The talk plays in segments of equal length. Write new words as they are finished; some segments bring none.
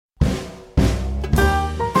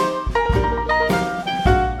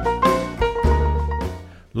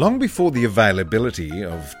Long before the availability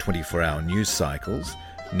of 24-hour news cycles,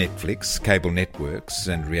 Netflix, cable networks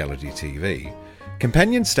and reality TV,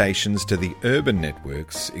 companion stations to the urban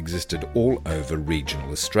networks existed all over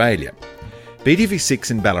regional Australia. BTV6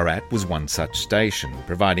 in Ballarat was one such station,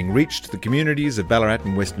 providing reach to the communities of Ballarat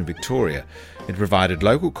and Western Victoria. It provided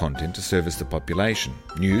local content to service the population,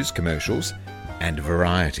 news, commercials and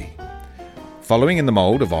variety. Following in the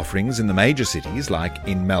mould of offerings in the major cities like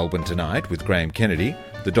In Melbourne Tonight with Graham Kennedy,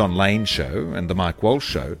 The Don Lane Show and The Mike Walsh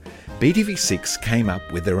Show, BTV6 came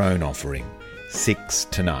up with their own offering, 6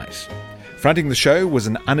 Tonight. Fronting the show was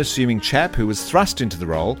an unassuming chap who was thrust into the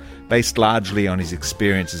role based largely on his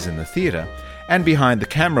experiences in the theatre and behind the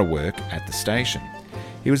camera work at the station.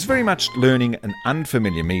 He was very much learning an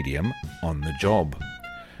unfamiliar medium on the job.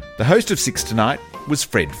 The host of 6 Tonight was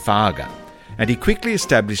Fred Farger, and he quickly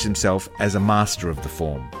established himself as a master of the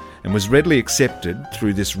form and was readily accepted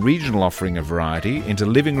through this regional offering of variety into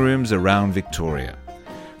living rooms around Victoria.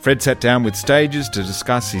 Fred sat down with stages to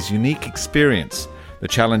discuss his unique experience, the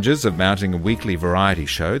challenges of mounting a weekly variety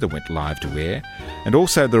show that went live to air, and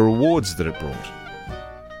also the rewards that it brought.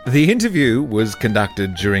 The interview was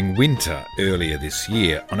conducted during winter earlier this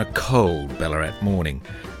year on a cold Ballarat morning,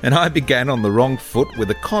 and I began on the wrong foot with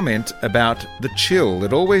a comment about the chill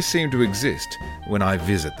that always seemed to exist when I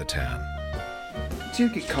visit the town. Do you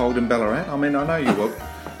get cold in Ballarat? I mean, I know you were...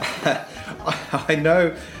 I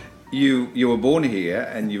know you were born here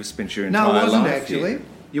and you've spent your entire life. No, I wasn't here. actually.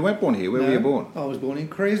 You weren't born here. Where were you born? I was born in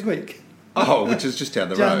Creswick. Oh, which is just down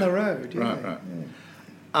the road. Down the road, yeah. Right.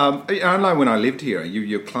 Yeah. I know when I lived here,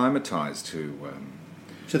 you're acclimatised to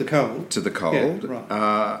the cold. To the cold. Yeah,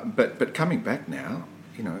 right. But coming back now,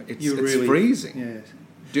 it's really freezing.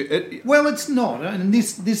 Yes. Well, it's not, and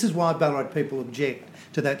this is why Ballarat people object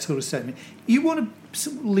to that sort of statement. You want to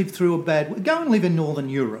live through a bad... Go and live in Northern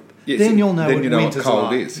Europe. Yes, then you'll know what winter's what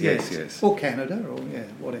cold like. is. Yes. Or Canada, or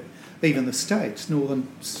whatever. Even the States, northern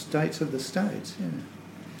states of the States,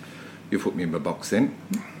 You put me in my box then.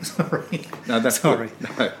 Sorry. No, that's Sorry.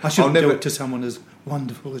 No, I shouldn't do it to someone as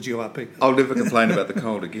wonderful as you are, Peter. I'll never complain about the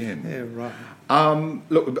cold again. Yeah, right.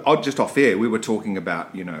 Look, just off air, we were talking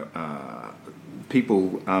about,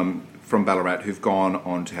 people from Ballarat who've gone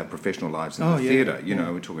on to have professional lives in the theatre.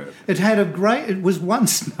 We're talking about... It was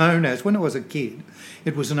once known as, when I was a kid,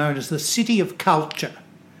 it was known as the City of Culture.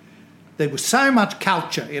 There was so much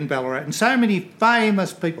culture in Ballarat and so many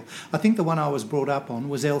famous people. I think the one I was brought up on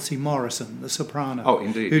was Elsie Morrison, the soprano. Oh,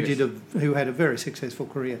 indeed, who had a very successful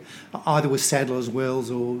career, either with Sadler's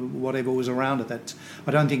Wells or whatever was around at that.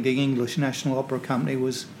 I don't think the English National Opera Company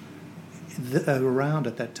was around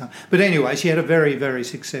at that time. But anyway, she had a very, very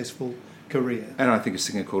successful career. And I think a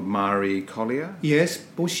singer called Marie Collier. Yes.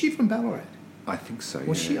 Was she from Ballarat? I think so,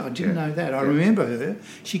 Was she? I didn't know that. I remember her.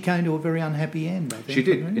 She came to a very unhappy end, I think. She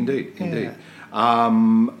did, indeed. I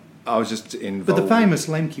was just involved... But the famous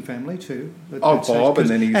Lemke family too. Bob, and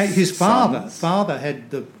then his father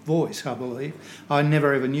had the voice, I believe. I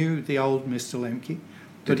never ever knew the old Mr. Lemke.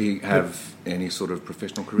 Did he have any sort of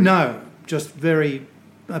professional career? No, just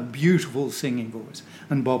a beautiful singing voice.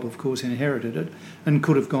 And Bob, of course, inherited it and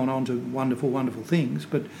could have gone on to wonderful, wonderful things,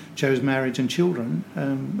 but chose marriage and children,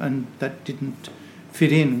 and that didn't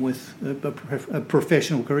fit in with a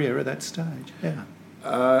professional career at that stage. Yeah.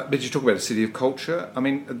 But you talk about a city of culture. I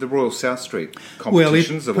mean, the Royal South Street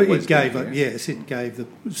competitions have always been here. Yes, it gave the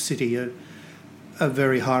city a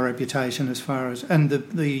very high reputation as far as... And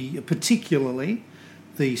particularly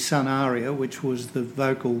the Sun Aria, which was the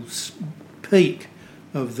vocal peak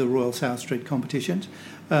of the Royal South Street competitions.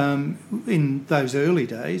 In those early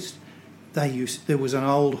days, there was an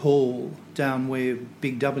old hall down where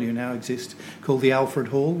Big W now exists called the Alfred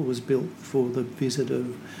Hall. It was built for the visit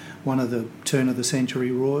of one of the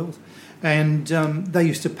turn-of-the-century royals. And they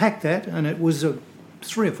used to pack that, and it was a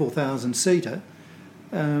 3,000 or 4,000 seater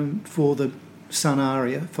for the Sun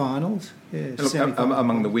Aria finals. Yeah,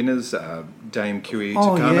 among the winners, Dame Kiwi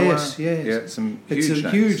Takanawa. Yes. Yeah, some huge names. It's a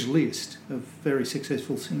huge list of very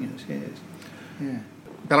successful singers, yes. Yeah.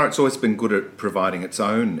 Ballarat's always been good at providing its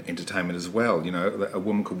own entertainment as well. A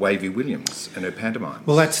woman called Wavy Williams and her pantomimes.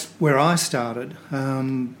 Well, that's where I started.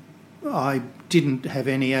 I didn't have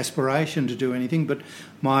any aspiration to do anything, but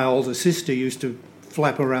my older sister used to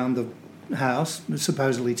flap around the house,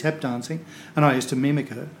 supposedly tap dancing, and I used to mimic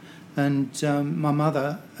her. And my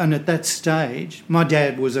mother, and at that stage, my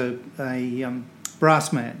dad was a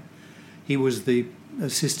brass man. He was the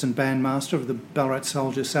assistant bandmaster of the Ballarat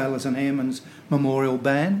Soldiers, Sailors and Airmen's Memorial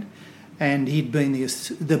Band, and he'd been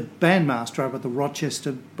the bandmaster up at the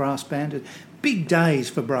Rochester Brass Band. big days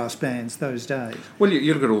for brass bands those days. Well,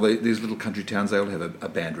 you look at all these little country towns, they all have a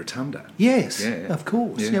band rotunda. Yes, Yeah. of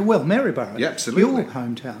course. Yeah. Yeah, well, Maryborough. Yeah, absolutely. Your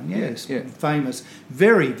hometown, yes. Yeah. Famous,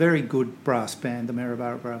 very, very good brass band, the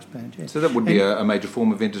Maryborough Brass Band, yes. So that would be a major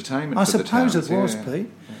form of entertainment I for the suppose towns. it was, Yeah.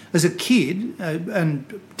 Pete. As a kid,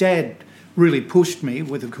 and Dad really pushed me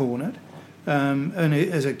with a cornet, and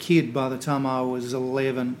as a kid, by the time I was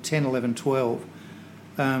 10, 11, 12,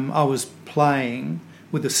 I was playing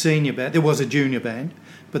with a senior band. There was a junior band,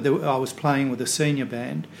 but I was playing with a senior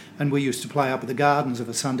band, and we used to play up at the gardens of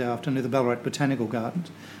a Sunday afternoon, the Ballarat Botanical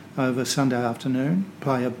Gardens, over Sunday afternoon,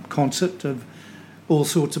 play a concert of all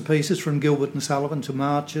sorts of pieces, from Gilbert and Sullivan to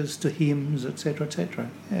marches to hymns, etc., etc.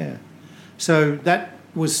 Yeah. So that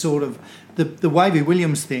was sort of the Wavy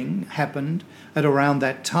Williams thing happened at around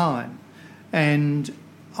that time, and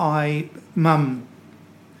Mum,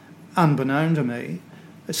 unbeknown to me,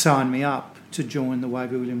 signed me up to join the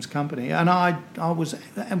Wavy Williams company, and I was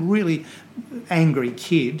a really angry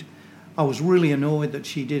kid. I was really annoyed that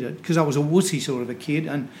she did it, because I was a wussy sort of a kid,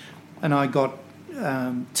 and I got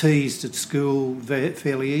teased at school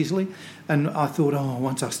fairly easily, and I thought,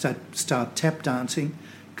 once I start tap dancing,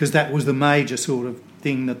 because that was the major sort of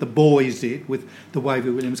thing that the boys did with the Wavy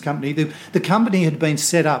Williams company. The company had been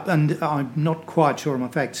set up, and I'm not quite sure of my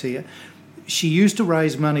facts here. She used to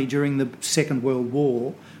raise money during the Second World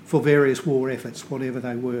War for various war efforts, whatever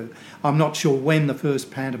they were. I'm not sure when the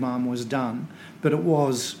first pantomime was done, but it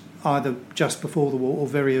was either just before the war or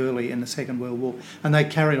very early in the Second World War. And they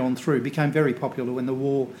carried on through, became very popular. When the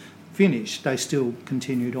war finished, they still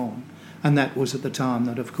continued on. And that was at the time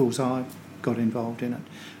that, of course, I got involved in it.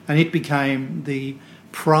 And it became the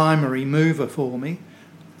primary mover for me,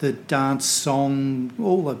 the dance, song,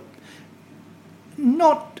 all the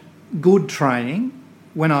not good training.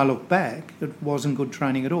 When I look back, it wasn't good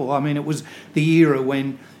training at all. I mean, it was the era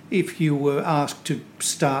when if you were asked to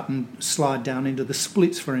start and slide down into the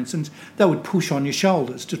splits, for instance, they would push on your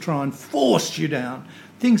shoulders to try and force you down.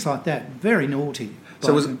 Things like that. Very naughty.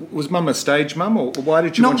 So was Mum a stage mum, or why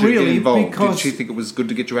did you want to get involved? Did she think it was good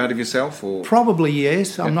to get you out of yourself? Or probably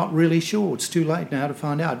yes. I'm not really sure. It's too late now to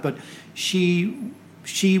find out. But she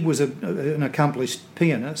was an accomplished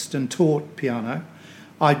pianist and taught piano.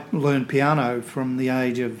 I learned piano from the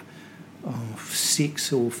age of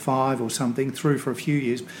 6 or 5 or something, through for a few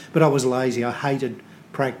years. But I was lazy. I hated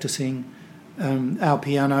practising. Our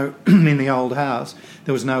piano in the old house,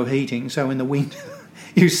 there was no heating, so in the winter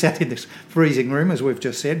you sat in this freezing room, as we've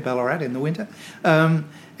just said, Ballarat in the winter,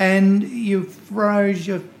 and you froze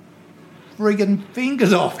your friggin'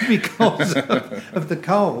 fingers off because of the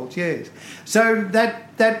cold, yes. So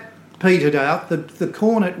that petered out. The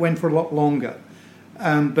cornet went for a lot longer.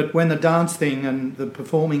 But when the dance thing and the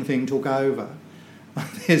performing thing took over,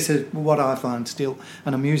 there's what I find still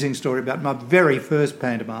an amusing story about my very first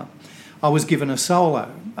pantomime. I was given a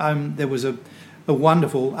solo. There was a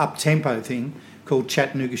wonderful up-tempo thing called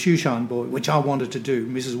Chattanooga Shoeshine Boy, which I wanted to do.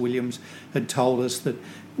 Mrs. Williams had told us that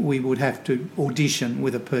we would have to audition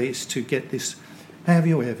with a piece to get this. Have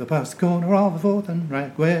you ever passed the corner of the 4th and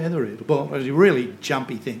right where the little boy? It was a really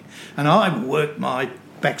jumpy thing. And I worked my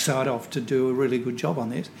backside off to do a really good job on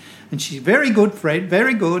this. And she's very good, Fred,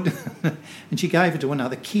 very good. And she gave it to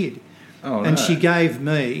another kid. Oh, and no. she gave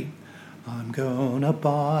me, I'm gonna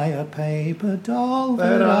buy a paper doll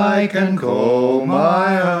that I can call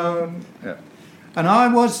my own. Yeah. And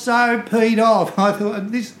I was so peed off. I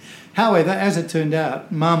thought this. However, as it turned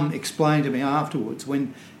out, Mum explained to me afterwards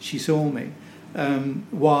when she saw me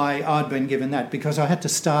why I'd been given that, because I had to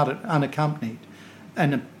start it unaccompanied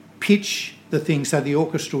and pitch the thing so the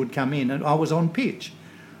orchestra would come in, and I was on pitch.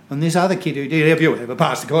 And this other kid who did, have you ever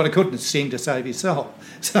passed the corner, couldn't sing to save his soul.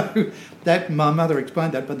 So that my mother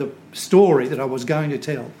explained that, but the story that I was going to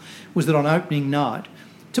tell was that on opening night,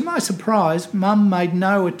 to my surprise, Mum made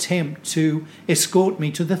no attempt to escort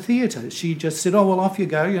me to the theatre. She just said, well, off you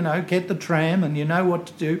go, get the tram and you know what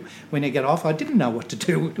to do when you get off. I didn't know what to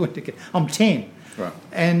do. I'm 10. Right.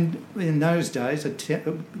 And in those days, a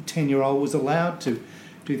 10-year-old was allowed to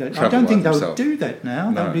do that. Travel I don't think by they would themselves. do that now.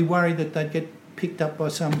 No. They'd be worried that they'd get picked up by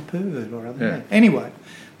some pervert or other. Yeah. Anyway,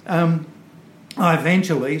 I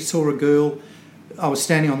eventually saw a girl. I was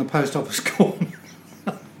standing on the post office corner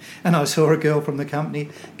and I saw a girl from the company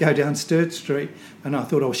go down Sturt Street, and I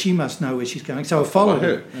thought, she must know where she's going. So I followed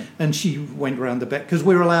her, yeah. and she went round the back, because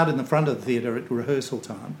we were allowed in the front of the theatre at rehearsal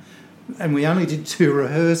time, and we only did 2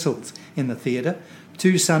 rehearsals in the theatre.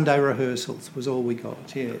 2 Sunday rehearsals was all we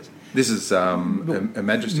got, yes. This is Her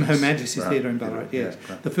Majesty's. Her Majesty's Theatre in Ballarat, yes.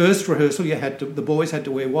 Right. The first rehearsal, the boys had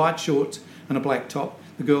to wear white shorts and a black top.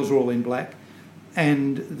 The girls were all in black.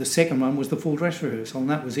 And the second one was the full dress rehearsal,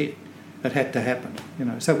 and that was it. it had to happen,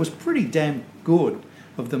 So it was pretty damn good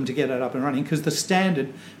of them to get it up and running, because the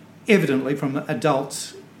standard, evidently from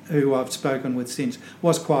adults who I've spoken with since,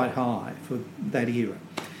 was quite high for that era.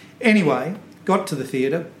 Anyway, got to the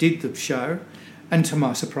theatre, did the show, and to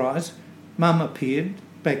my surprise, Mum appeared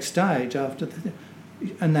backstage after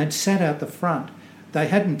and they'd sat out the front. They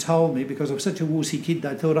hadn't told me, because I was such a wussy kid,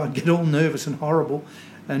 they thought I'd get all nervous and horrible,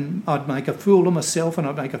 and I'd make a fool of myself and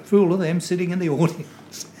I'd make a fool of them sitting in the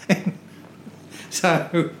audience.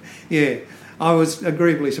 So, yeah, I was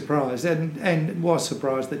agreeably surprised, and was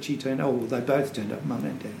surprised that she turned... Oh, they both turned up, Mum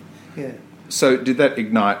and Dad, yeah. So did that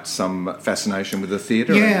ignite some fascination with the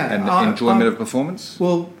theatre and enjoyment of performance?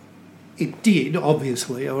 Well, it did,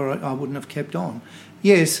 obviously, or I wouldn't have kept on.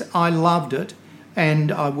 Yes, I loved it,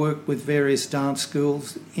 and I worked with various dance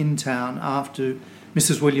schools in town after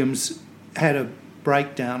Mrs. Williams had a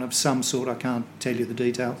breakdown of some sort. I can't tell you the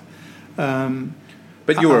details.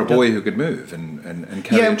 But you were a boy who could move and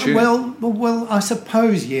carry a tune. Well, I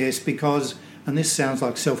suppose yes, because, and this sounds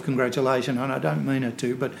like self-congratulation, and I don't mean it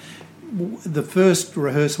to, but the first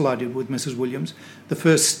rehearsal I did with Mrs. Williams, the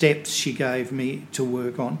first steps she gave me to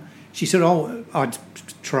work on, she said, I'd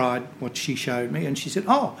tried what she showed me, and she said,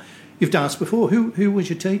 you've danced before. Who was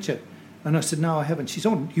your teacher? And I said, no, I haven't. She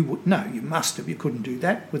said, you must have. You couldn't do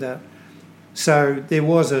that without... So there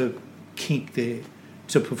was a kink there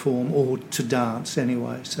to perform, or to dance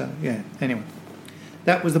anyway. So, yeah, anyway.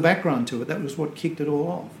 That was the background to it. That was what kicked it all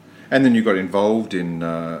off. And then you got involved in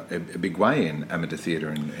a big way in amateur theatre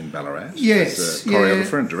in Ballarat. Yes. As a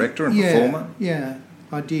choreographer and director and performer. Yeah,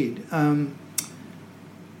 I did.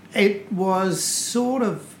 It was sort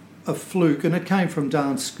of a fluke, and it came from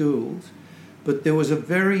dance schools, but there was a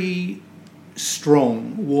very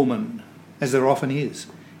strong woman, as there often is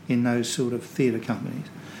in those sort of theatre companies,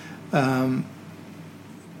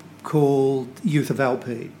 called Youth of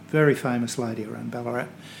Alpede, very famous lady around Ballarat.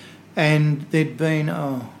 And there'd been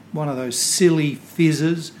one of those silly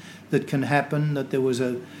fizzes that can happen, that there was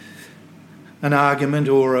an argument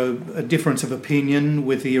or a difference of opinion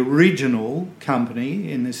with the original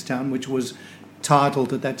company in this town, which was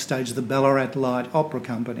titled at that stage the Ballarat Light Opera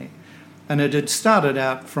Company. And it had started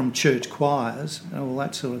out from church choirs and all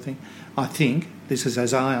that sort of thing. I think, this is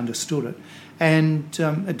as I understood it. And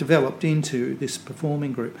it developed into this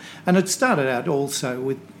performing group. And it started out also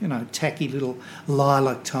with, tacky little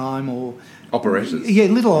lilac time or... Operettas. Yeah,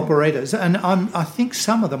 little operettas. And I think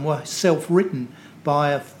some of them were self-written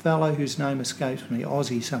by a fellow whose name escapes me,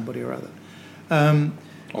 Aussie somebody or other.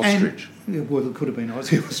 Ostrich. Well, it could have been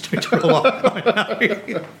Aussie Ostrich. I don't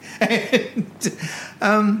know.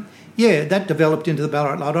 And, that developed into the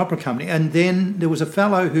Ballarat Light Opera Company. And then there was a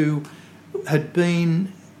fellow who had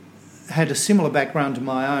a similar background to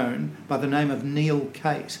my own by the name of Neil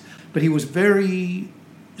Case. But he was very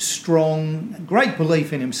strong, great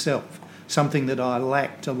belief in himself, something that I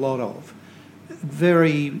lacked a lot of.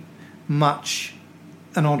 Very much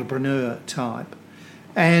an entrepreneur type.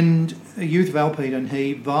 And Youth of Alpede and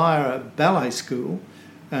he, via a ballet school,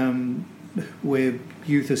 where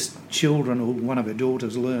Youth's children, or one of her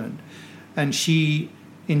daughters, learned, and she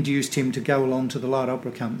induced him to go along to the Light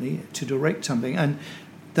Opera Company to direct something. And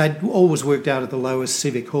they'd always worked out at the Lowest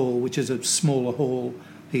Civic Hall, which is a smaller hall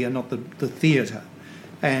here, not the theatre.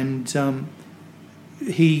 And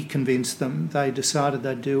he convinced them, they decided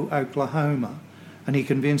they'd do Oklahoma, and he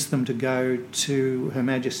convinced them to go to Her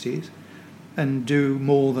Majesty's and do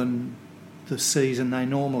more than the season they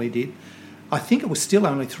normally did. I think it was still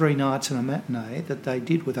only 3 nights and a matinee that they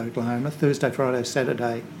did with Oklahoma, Thursday, Friday,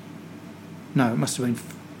 Saturday. No, it must have been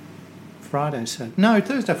Friday, Saturday. No,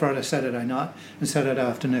 Thursday, Friday, Saturday night and Saturday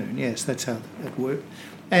afternoon. Yes, that's how it worked.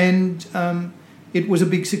 And it was a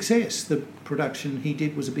big success. The production he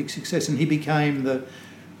did was a big success, and he became the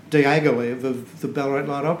Diaghilev of the Ballarat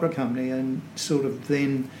Light Opera Company, and sort of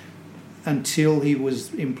then, until he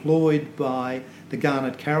was employed by the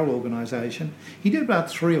Garnet Carroll organisation, he did about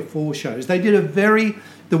 3 or 4 shows. They did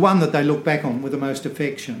the one that they look back on with the most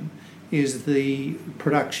affection is the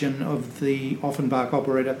production of the Offenbach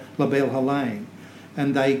operetta La Belle Helene,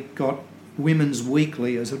 and they got Women's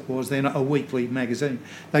Weekly, as it was then, a weekly magazine.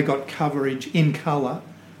 They got coverage in colour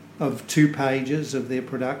of 2 pages of their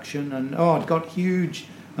production, and it got huge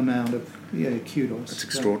amount of kudos. That's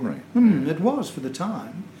extraordinary. It was for the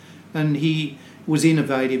time. And he was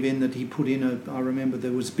innovative in that he put in I remember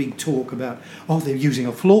there was big talk about, they're using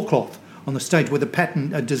a floor cloth on the stage with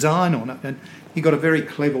a design on it. And he got a very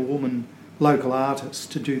clever woman, local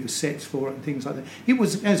artist, to do the sets for it and things like that. It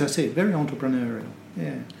was, as I said, very entrepreneurial,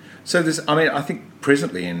 yeah. So I think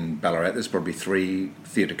presently in Ballarat there's probably 3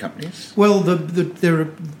 theatre companies. Well, there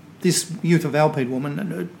are this Youth of Alpede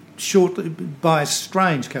woman shortly, by a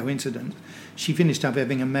strange coincidence, she finished up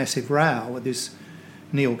having a massive row with this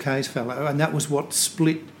Neil Case fellow, and that was what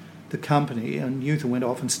split the company, and Eutha went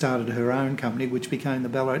off and started her own company, which became the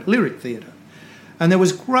Ballarat Lyric Theatre. And there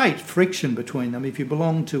was great friction between them. If you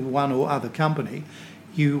belonged to one or other company,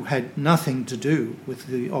 you had nothing to do with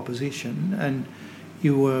the opposition, and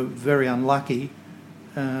you were very unlucky,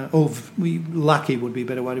 lucky would be a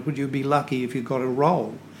better way to put it. You'd be lucky if you got a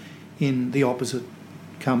role in the opposite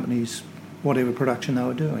company's whatever production they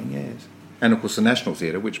were doing, yes. And, of course, the National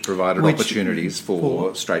Theatre, which provided opportunities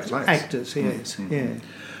for straight blacks. Actors, yes, yeah.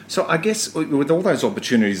 So I guess with all those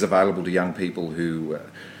opportunities available to young people who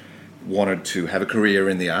wanted to have a career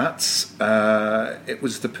in the arts, it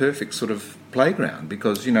was the perfect sort of playground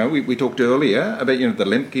because, we talked earlier about, the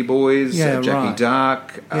Lemke boys, Jackie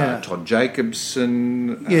Dark, Todd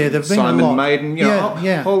Jacobson, Simon Maiden,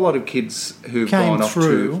 a whole lot of kids who've gone off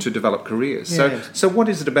to develop careers. Yes. So what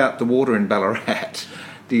is it about the water in Ballarat,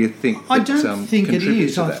 do you think, I don't think it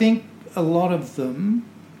is. I think a lot of them,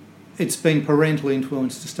 it's been parental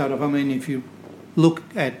influence to start off. I mean, if you look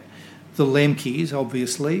at the Lemkes,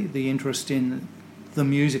 obviously, the interest in the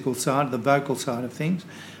musical side, the vocal side of things.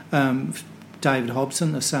 David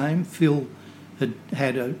Hobson, the same. Phil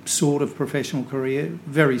had a sort of professional career,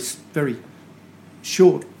 very, very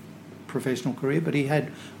short professional career, but he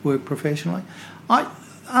had worked professionally.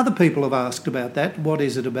 Other people have asked about that. What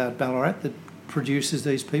is it about Ballarat that produces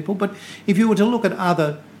these people? But if you were to look at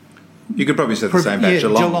other... You could probably say the same about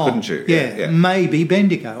Geelong, couldn't you? Yeah, maybe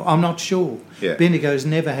Bendigo. I'm not sure. Yeah. Bendigo's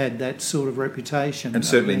never had that sort of reputation. And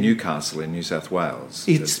certainly Newcastle in New South Wales.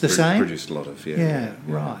 It's the same? Produced a lot of,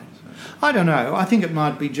 right. I don't know. I think it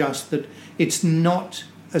might be just that it's not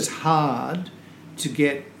as hard to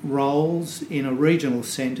get roles in a regional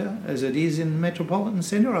centre as it is in a metropolitan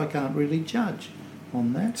centre. I can't really judge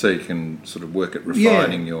on that. So you can sort of work at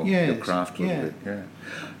refining your craft a little bit. Yeah.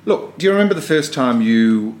 Look, do you remember the first time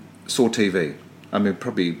you saw TV? I mean,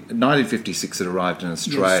 probably 1956 it arrived in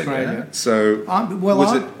Australia. So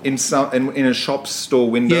was it in a shop store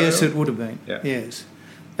window? Yes, it would have been. Yeah. Yes.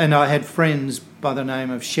 And I had friends by the name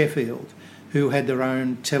of Sheffield who had their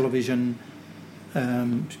own television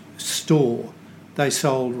store. They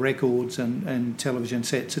sold records and television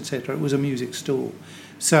sets, etc. It was a music store.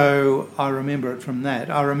 So I remember it from that.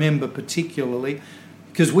 I remember particularly,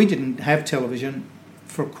 because we didn't have television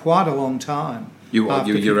for quite a long time. Your own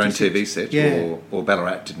TV set, or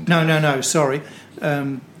Ballarat didn't? No, sorry.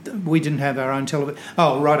 We didn't have our own television.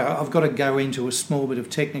 Oh, right, I've got to go into a small bit of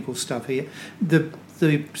technical stuff here. The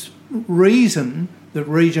reason that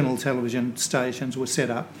regional television stations were set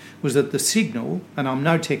up was that the signal, and I'm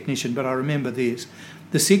no technician, but I remember this,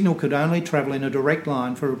 the signal could only travel in a direct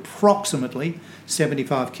line for approximately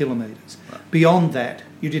 75 kilometres. Right. Beyond that,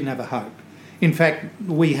 you didn't have a hope. In fact,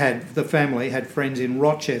 the family had friends in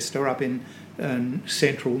Rochester, up in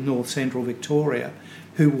north central Victoria,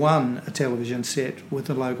 who won a television set with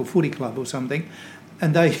a local footy club or something,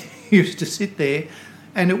 and they used to sit there,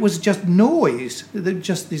 and it was just noise,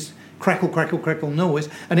 just this crackle, crackle, crackle noise,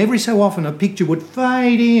 and every so often a picture would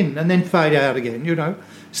fade in and then fade out again,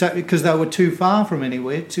 so because they were too far from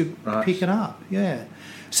anywhere to pick it up,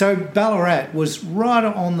 So Ballarat was right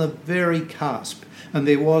on the very cusp, and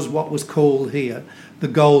there was what was called here the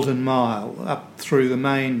Golden Mile up through the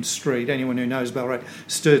main street. Anyone who knows Ballarat,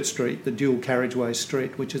 Sturt Street, the dual carriageway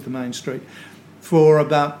street, which is the main street, for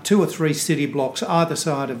about 2 or 3 city blocks either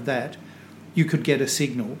side of that, you could get a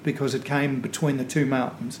signal because it came between the two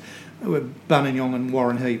mountains. Buninyong and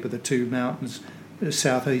Warrenheip are the two mountains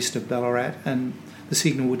southeast of Ballarat, and the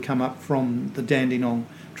signal would come up from the Dandenong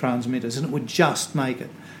transmitters, and it would just make it.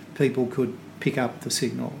 People could pick up the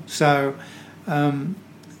signal. So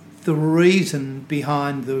the reason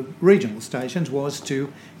behind the regional stations was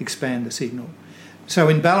to expand the signal. So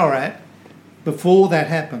in Ballarat, before that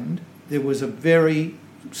happened, there was a very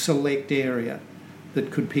select area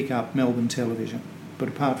that could pick up Melbourne television. But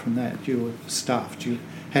apart from that, you were stuffed. You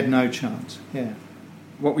had no chance. Yeah.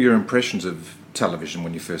 What were your impressions of television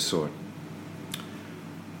when you first saw it?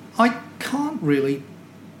 I can't really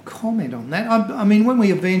comment on that. I mean, when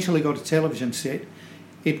we eventually got a television set,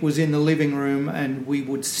 it was in the living room and we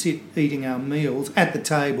would sit eating our meals at the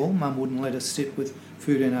table. Mum wouldn't let us sit with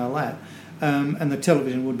food in our lap. And the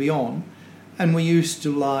television would be on. And we used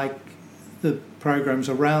to like the programs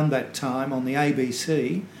around that time on the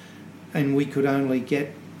ABC, and we could only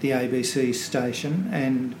get the ABC station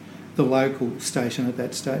and the local station at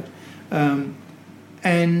that stage.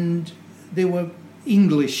 And there were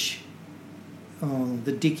English,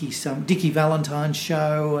 the Dickie Valentine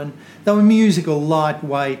show, and they were musical,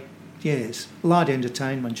 lightweight, light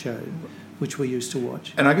entertainment shows. which we used to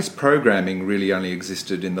watch. And I guess programming really only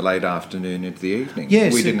existed in the late afternoon into the evening.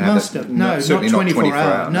 Yes, we didn't it must have. No, certainly not 24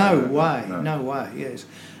 hour. hour. No way, yes.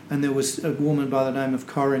 And there was a woman by the name of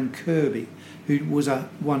Corinne Kirby who was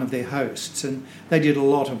one of their hosts, and they did a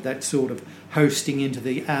lot of that sort of hosting into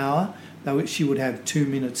the hour. She would have 2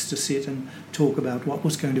 minutes to sit and talk about what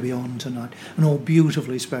was going to be on tonight, and all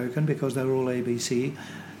beautifully spoken because they were all ABC.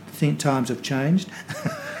 I think times have changed.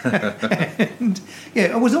 And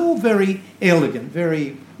yeah, it was all very elegant,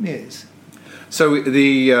 yes. So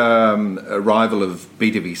the arrival of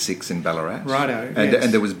BTV6 in Ballarat, righto, and, yes.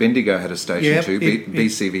 and there was Bendigo had a station too,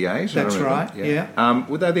 BCV8. That's right. Yeah.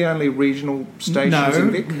 Were they the only regional stations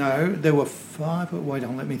in Vic? No, there were 5. Wait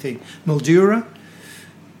on, let me think. Mildura,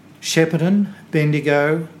 Shepparton,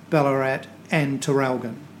 Bendigo, Ballarat, and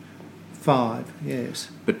Traralgon. 5, yes.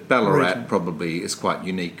 But Ballarat Regional. Probably is quite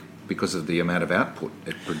unique because of the amount of output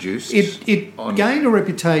it produced. It gained a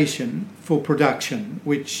reputation for production,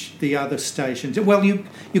 which the other stations... Well, you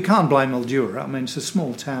can't blame Mildura. I mean, it's a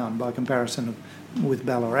small town by comparison with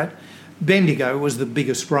Ballarat. Bendigo was the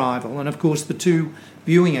biggest rival, and of course the two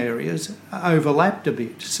viewing areas overlapped a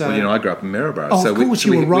bit. So, well, I grew up in Maryborough. Oh, so of course,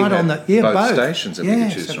 you were right on the... Yeah, both stations that we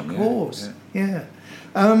could choose from. Yes, of course. Yeah.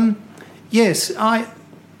 Yes,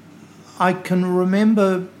 I can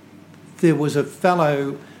remember there was a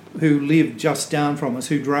fellow who lived just down from us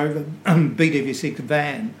who drove a BTV6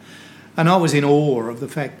 van, and I was in awe of the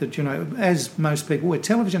fact that, as most people were,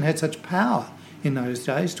 television had such power in those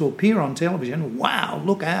days to appear on television. Wow,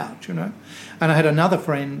 look out, And I had another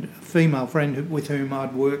friend, a female friend with whom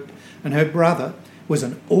I'd worked, and her brother was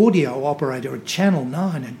an audio operator at Channel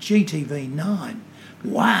 9 at GTV9.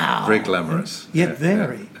 Wow. Very glamorous.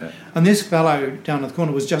 Very. Yeah. And this fellow down at the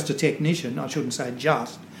corner was just a technician. I shouldn't say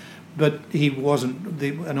just, but he wasn't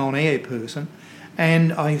an on-air person.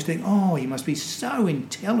 And I used to think, he must be so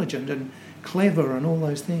intelligent and clever and all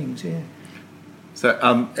those things, yeah. So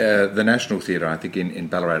the National Theatre, I think, in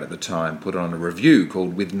Ballarat at the time, put on a review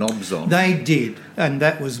called With Knobs On. They did, and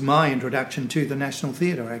that was my introduction to the National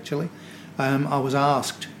Theatre, actually. I was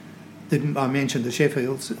asked, I mentioned the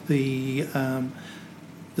Sheffields,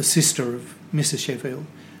 the sister of Mrs. Sheffield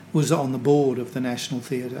was on the board of the National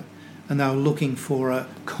Theatre, and they were looking for a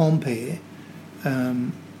compere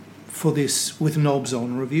for this With Knobs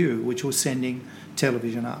On review, which was sending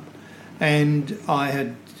television up. And I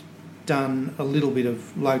had done a little bit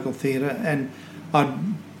of local theatre, and I'd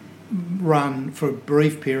run for a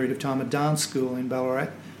brief period of time a dance school in Ballarat,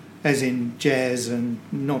 as in jazz and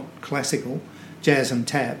not classical, jazz and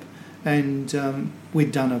tap. And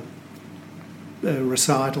we'd done a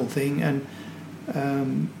recital thing, and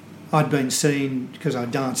I'd been seen because I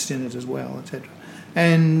danced in it as well, etc.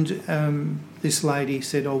 And this lady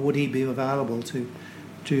said, would he be available to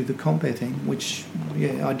do the compere thing, which,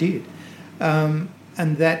 I did.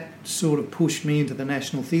 And that sort of pushed me into the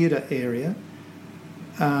National Theatre area.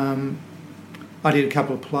 I did a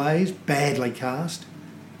couple of plays, badly cast.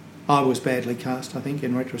 I was badly cast, I think,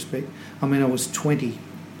 in retrospect. I mean, I was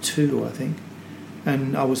 22, I think,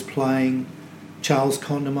 and I was playing Charles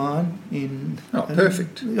Condamine in...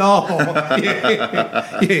 perfect.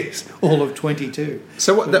 Yes, all of 22.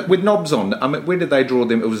 So with Knobs On, I mean, where did they draw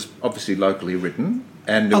them? It was obviously locally written,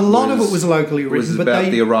 and a lot of it was locally written. It was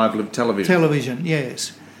about the arrival of television. Television,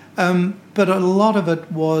 yes. But a lot of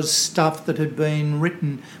it was stuff that had been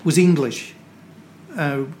written, was English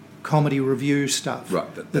comedy review stuff.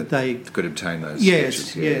 Right, that they could obtain those.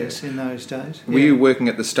 Yes, in those days. Were you working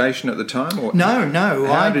at the station at the time? Or? No.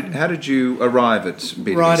 How did you arrive at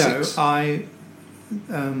BTV6?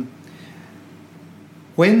 Righto,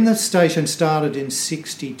 when the station started in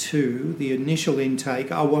 1962, the initial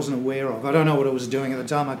intake I wasn't aware of. I don't know what I was doing at the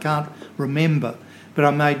time. I can't remember. But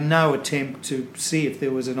I made no attempt to see if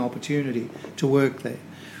there was an opportunity to work there.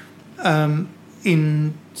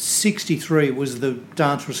 In 1963 was the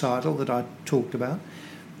dance recital that I talked about.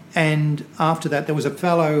 And after that, there was a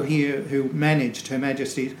fellow here who managed Her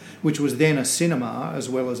Majesty's, which was then a cinema as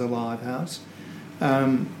well as a live house.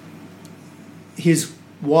 His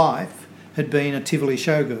wife had been a Tivoli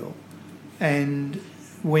showgirl. And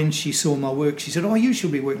when she saw my work, she said, you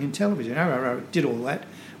should be working in television. I did all that.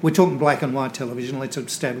 We're talking black and white television, let's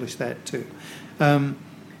establish that too.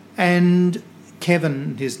 And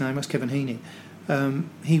Kevin, his name was Kevin Heaney,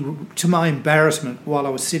 he, to my embarrassment, while I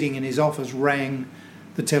was sitting in his office, rang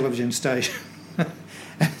the television station.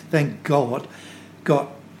 And thank God, got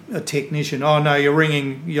a technician. No,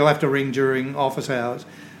 you'll have to ring during office hours.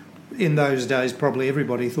 In those days, probably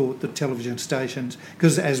everybody thought that television stations,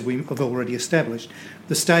 because as we have already established,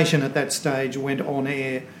 the station at that stage went on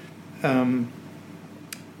air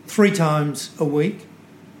 3 times a week,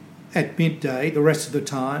 at midday. The rest of the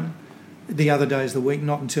time, the other days of the week,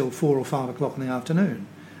 not until 4 or 5 o'clock in the afternoon.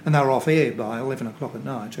 And they were off air by 11 o'clock at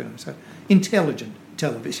night, you know. So intelligent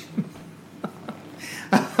television.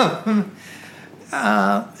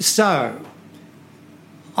 So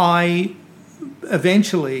I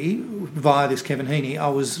eventually, via this Kevin Heaney,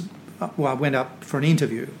 I went up for an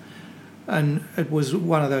interview, and it was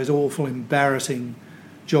one of those awful, embarrassing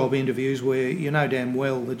job interviews where you know damn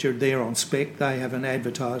well that you're there on spec. They haven't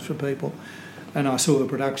advertised for people. And I saw the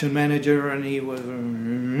production manager, and he was...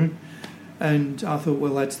 And I thought,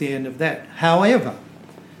 well, that's the end of that. However,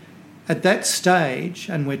 at that stage,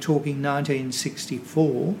 and we're talking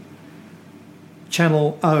 1964,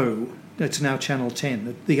 Channel O, it's now Channel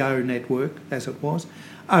 10, the O network, as it was,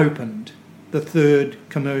 opened, the third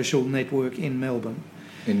commercial network in Melbourne.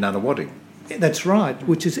 In Nunawading. That's right,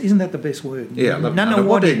 which isn't that the best word? Yeah, I love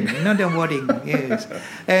Nunawading. Nunawading, yes.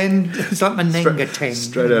 And it's like Menenga Tang.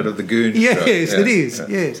 Straight out of the Goon. Yes, it is,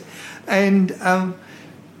 yes. And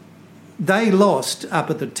they lost, up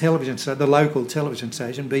at the local television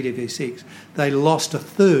station, BTV6, they lost a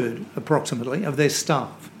third, approximately, of their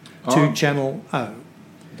staff to Channel O.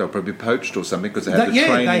 They'll probably poached or something because they had the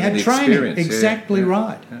training they had and the training, experience. exactly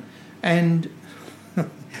right. Yeah. And...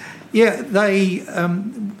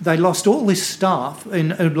 they lost all this staff,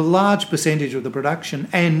 in a large percentage of the production,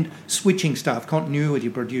 and switching staff, continuity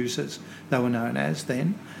producers, they were known as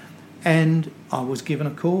then. And I was given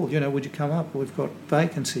a call, would you come up? We've got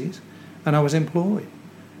vacancies. And I was employed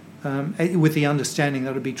with the understanding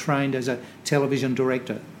that I'd be trained as a television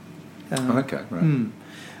director. Okay, right.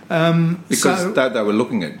 Because they were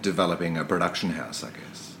looking at developing a production house, I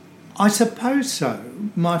guess. I suppose so.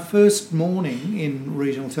 My first morning in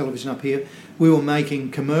regional television up here, we were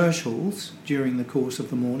making commercials during the course of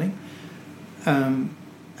the morning, and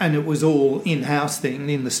it was all in-house thing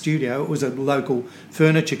in the studio. It was a local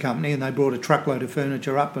furniture company, and they brought a truckload of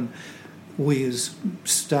furniture up, and we as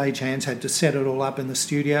stagehands had to set it all up in the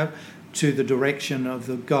studio to the direction of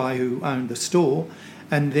the guy who owned the store,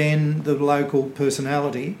 and then the local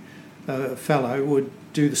personality fellow would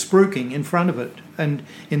do the spruiking in front of it. And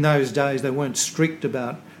in those days, they weren't strict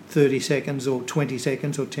about 30 seconds or 20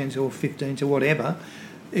 seconds or 10 or 15 or whatever.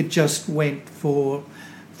 It just went for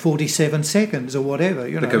 47 seconds or whatever.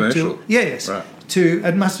 The commercial? Yes. Right.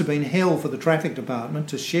 It must have been hell for the traffic department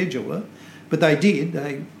to schedule it, but they did.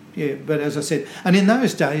 But as I said, and in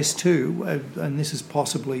those days too, and this is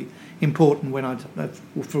possibly important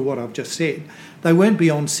for what I've just said, they weren't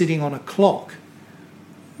beyond sitting on a clock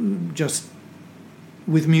just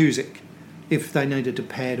with music if they needed to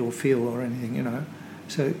pad or fill or anything,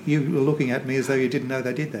 So you were looking at me as though you didn't know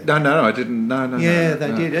they did that. No, I didn't. No. Yeah,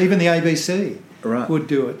 they did. Even the ABC right. would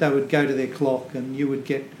do it. They would go to their clock and you would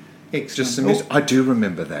get excellent... Just some music. I do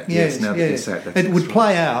remember that, yes now that you say it. It would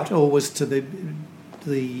play out, always to the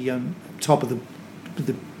top of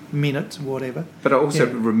the minutes, whatever. But I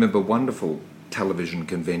also remember wonderful television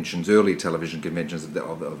conventions, early television conventions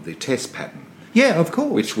of the test pattern. Yeah, of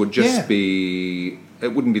course. Which would just be...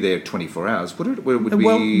 It wouldn't be there 24 hours, would it? It would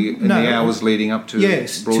be in the hours leading up to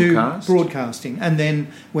broadcast? To broadcasting. And then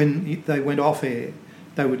when they went off air,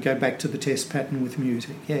 they would go back to the test pattern with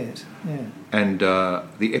music, yes. Yeah. And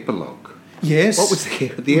the epilogue. Yes. What was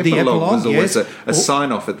the epilogue was always a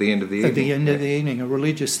sign-off at the end of the evening. At the end of the evening, a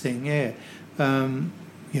religious thing, yeah.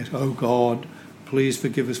 Yes, oh God, please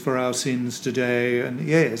forgive us for our sins today, and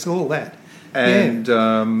yes, all that. And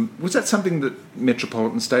was that something that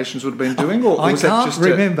metropolitan stations would have been doing, or was that just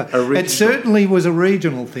remember. It certainly was a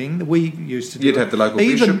regional thing that we used to do. You'd have the local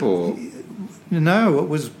bishop, or no, it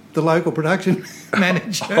was the local production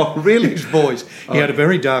manager. Oh, really? His voice. He had a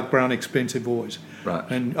very dark brown, expensive voice. Right.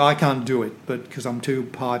 And I can't do it, but because I'm too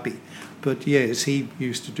pipey. But yes, he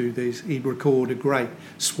used to do these. He'd record a great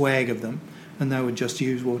swag of them, and they would just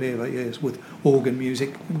use whatever. Yes, with organ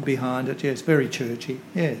music behind it. Yes, very churchy.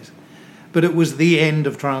 Yes. But it was the end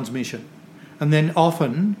of transmission. And then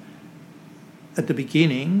often, at the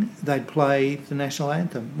beginning, they'd play the national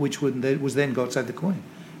anthem, which was then God Save the Queen.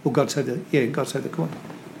 Or God Save the Queen.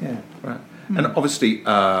 Yeah. Right. And obviously, you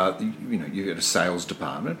had a sales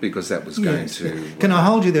department because that was going to... Can I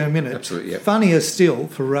hold you there a minute? Absolutely, yeah. Funnier still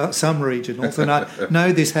for some regionals, and I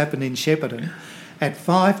know this happened in Shepparton, at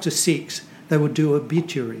 5 to 6, they would do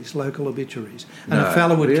obituaries, local obituaries. And a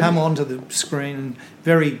fellow would come onto the screen, and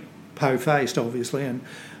very... po-faced, obviously, and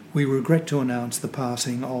we regret to announce the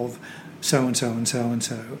passing of so-and-so and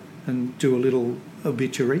so-and-so, and do a little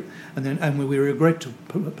obituary, and we regret to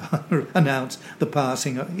announce the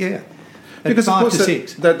passing of, because of 5 course to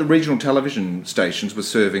 6. The regional television stations were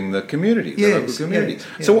serving the community, the local community.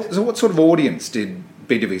 Yes. So what sort of audience did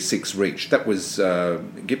BW6 reached? That was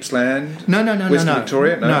Gippsland? No, Western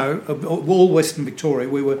Victoria? No, all Western Victoria.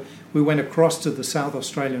 We went across to the South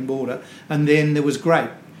Australian border, and then there was great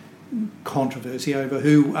controversy over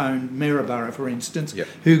who owned Maryborough, for instance,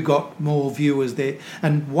 who got more viewers there.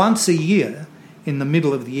 And once a year, in the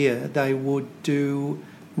middle of the year, they would do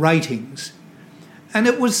ratings. And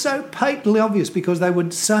it was so patently obvious because they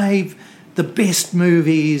would save the best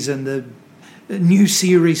movies and the new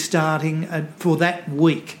series starting for that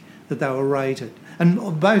week that they were rated.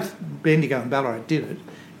 And both Bendigo and Ballarat did it.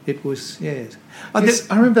 It was, yes. I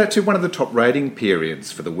remember that too. One of the top rating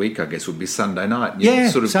periods for the week, I guess, would be Sunday night. You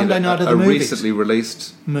sort of Sunday night of the movies. Recently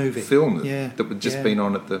released film that had just been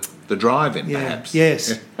on at the drive-in, perhaps.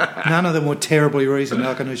 Yes. None of them were terribly recent,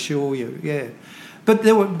 I can assure you, But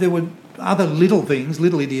there were other little things,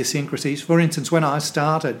 little idiosyncrasies. For instance, when I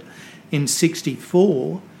started in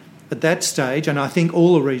 1964, at that stage, and I think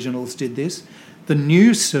all the regionals did this, the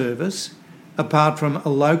news service, apart from a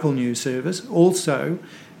local news service, also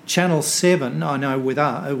Channel 7, I know with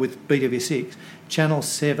BW6, Channel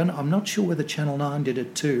 7, I'm not sure whether Channel 9 did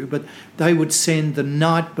it too, but they would send the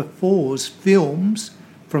night before's films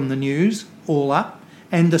from the news all up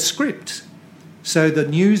and the scripts. So the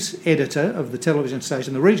news editor of the television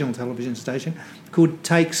station, the regional television station, could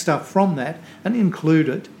take stuff from that and include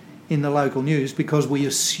it in the local news because we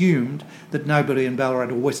assumed that nobody in Ballarat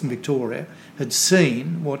or Western Victoria had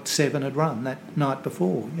seen what 7 had run that night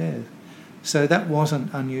before, So that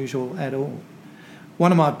wasn't unusual at all.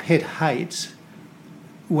 One of my pet hates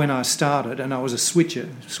when I started, and I was a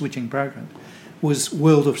switching program, was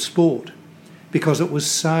World of Sport because it was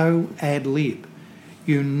so ad-lib.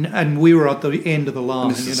 And we were at the end of the line.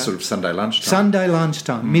 And this is sort of Sunday lunchtime. Sunday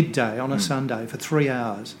lunchtime, midday on a Sunday for 3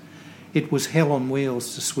 hours. It was hell on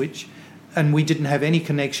wheels to switch, and we didn't have any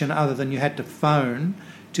connection other than you had to phone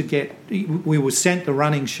to get... We were sent the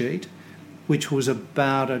running sheet, which was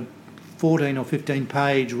about a 14 or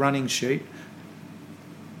 15-page running sheet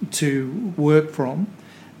to work from,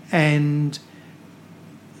 and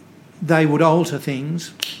they would alter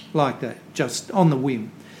things like that, just on the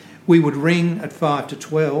whim. We would ring at 5 to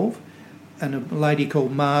 12, and a lady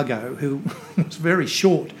called Margot, who was very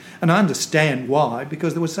short, and I understand why,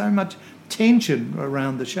 because there was so much tension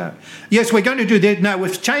around the show. Yes, we're going to do that. No,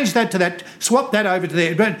 we've changed that to that, swap that over to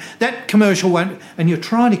there. But that commercial won't... And you're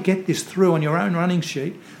trying to get this through on your own running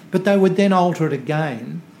sheet, but they would then alter it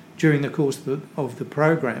again during the course of the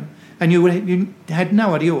program, and you had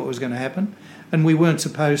no idea what was going to happen, and we weren't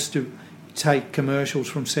supposed to take commercials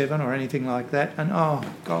from 7 or anything like that, and oh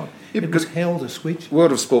God, it was hell to switch.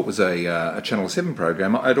 World of Sport was a Channel 7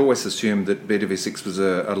 program. I'd always assumed that BW6 was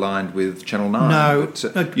aligned with Channel 9. No,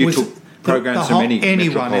 but, you took programs from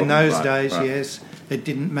anyone in those days. Right. Yes, it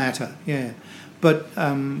didn't matter. Yeah, but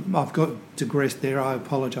I've got digressed there. I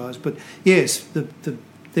apologise, but yes,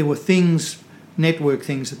 there were things, network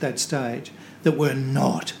things at that stage that were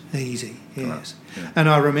not easy. Yes, right. Yeah. And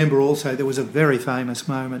I remember also there was a very famous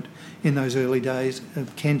moment in those early days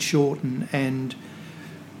of Ken Shorten and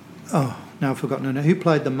I've forgotten her name. Who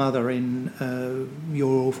played the mother in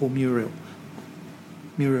Your Awful Muriel?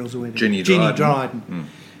 Muriel's Wedding. Jeannie Dryden. Mm.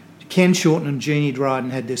 Ken Shorten and Jeannie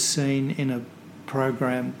Dryden had this scene in a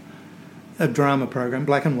drama program,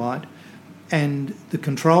 black and white, and the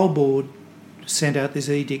control board sent out this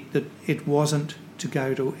edict that it wasn't to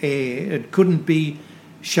go to air. It couldn't be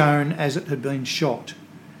shown as it had been shot.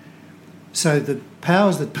 So the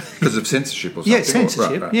powers that be... Because of censorship or something? Yeah,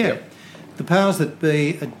 censorship, right, yeah. Yep. The powers that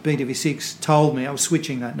be at BW6 told me, I was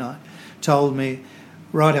switching that night, told me,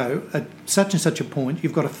 righto, at such and such a point,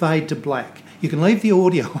 you've got to fade to black. You can leave the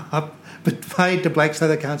audio up, but fade to black so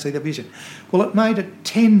they can't see the vision. Well, it made it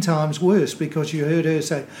 10 times worse because you heard her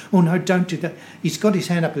say, oh, no, don't do that. He's got his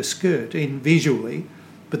hand up her skirt in visually,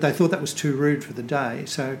 but they thought that was too rude for the day.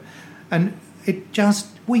 So, and it just,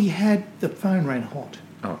 the phone ran hot.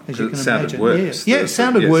 Oh, as you can imagine. Worse. Yeah, it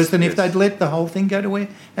sounded worse than if they'd let the whole thing go to air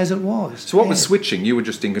as it was. So what was switching? You were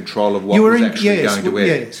just in control of what was actually going to air?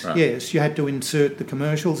 Yes, right. Yes. You had to insert the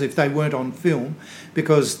commercials if they weren't on film,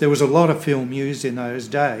 because there was a lot of film used in those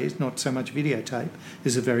days, not so much videotape.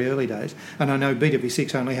 This is the very early days. And I know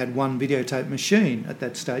BW6 only had one videotape machine at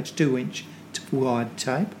that stage, 2-inch wide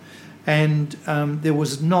tape. And there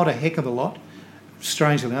was not a heck of a lot.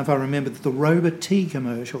 Strangely enough, I remember that the Robert Tea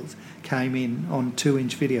commercials came in on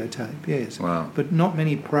 2-inch videotape, yes. Wow. But not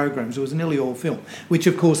many programs. It was nearly all film, which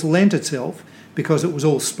of course lent itself, because it was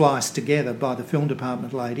all spliced together by the film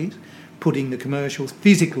department ladies, putting the commercials,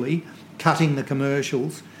 physically cutting the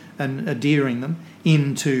commercials and adhering them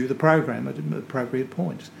into the program at appropriate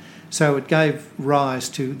points. So it gave rise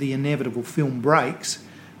to the inevitable film breaks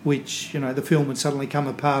which, the film would suddenly come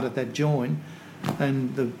apart at that join,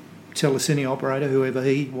 and the telecine operator, whoever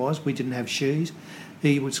he was, we didn't have she's,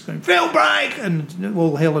 he would scream, "Phil, break!" and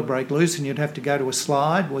all hell would break loose, and you'd have to go to a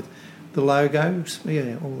slide with the logos,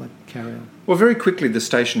 all that carry on. Well, very quickly, the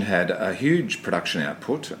station had a huge production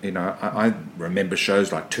output. I remember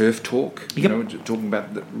shows like Turf Talk, talking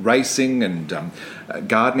about the racing and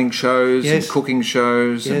gardening shows and cooking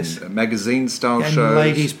shows and magazine-style shows. And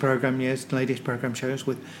ladies' program shows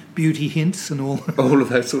with beauty hints and all. All of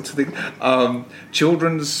those sorts of things.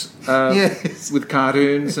 Children's with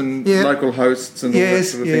cartoons and local hosts and all that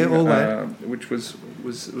sort of thing. All that. Which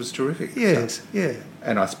was terrific. Yes,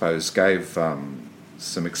 And I suppose gave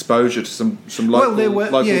some exposure to some local talent.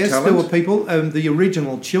 There were people. The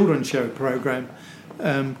original children's show program,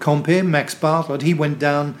 Compare, Max Bartlett, he went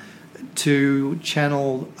down to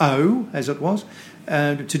Channel O, as it was,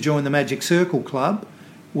 to join the Magic Circle Club,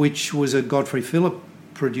 which was a Godfrey Phillip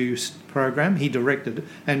produced program. He directed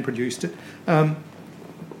and produced it.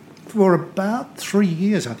 For about 3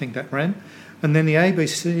 years, I think that ran. And then the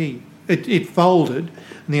ABC, it folded,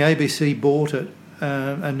 and the ABC bought it.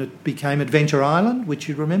 And it became Adventure Island, which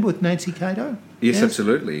you remember with Nancy Cato? Yes,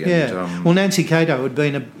 absolutely. And, well, Nancy Cato had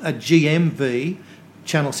been a GMV,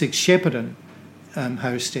 Channel 6 Shepparton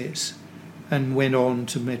hostess, and went on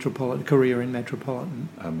to career in Metropolitan.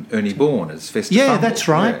 Ernie Bourne as Festive Yeah, Fumble. that's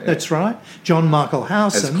right, that's right. John Michael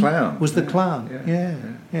Howson as clown. was the clown.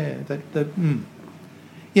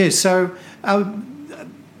 So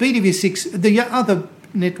BTV6, the other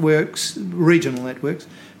networks, regional networks,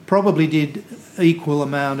 probably did equal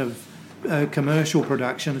amount of commercial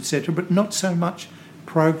production, etc., but not so much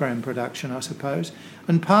program production, I suppose.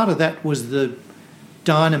 And part of that was the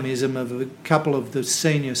dynamism of a couple of the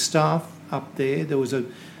senior staff up there. There was a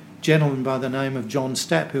gentleman by the name of John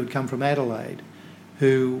Stapp who had come from Adelaide,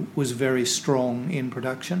 who was very strong in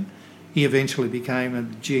production. He eventually became a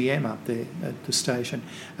GM up there at the station.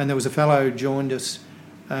 And there was a fellow who joined us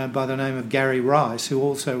by the name of Gary Rice, who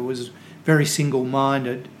also was very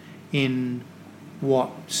single-minded in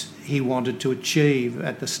what he wanted to achieve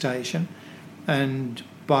at the station, and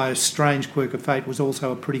by a strange quirk of fate was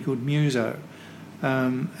also a pretty good muso.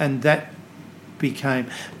 And that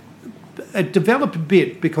it developed a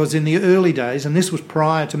bit because in the early days, and this was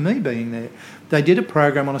prior to me being there, they did a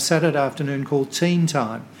program on a Saturday afternoon called Teen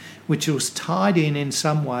Time, which was tied in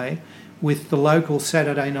some way with the local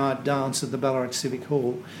Saturday night dance at the Ballarat Civic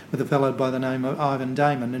Hall with a fellow by the name of Ivan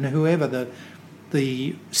Damon, and whoever the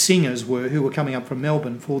singers who were coming up from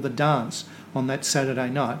Melbourne for the dance on that Saturday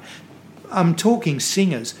night. I'm talking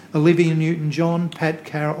singers, Olivia Newton-John, Pat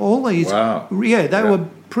Carroll, all these. Wow. Yeah, they were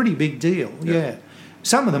pretty big deal, yeah.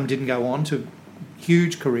 Some of them didn't go on to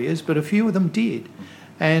huge careers, but a few of them did.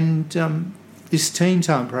 And this Teen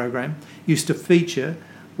Time program used to feature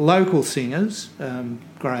local singers.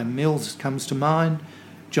 Graham Mills comes to mind,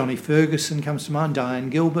 Johnny Ferguson comes to mind, Diane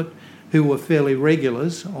Gilbert, who were fairly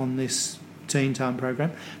regulars on this Teen Time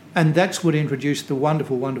program, and that's what introduced the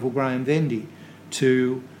wonderful Graham Vendy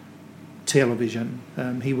to television.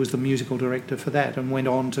 He was the musical director for that and went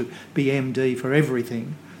on to be MD for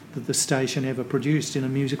everything that the station ever produced in a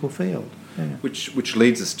musical field. Yeah. Which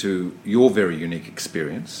leads us to your very unique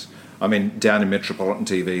experience. I mean, down in Metropolitan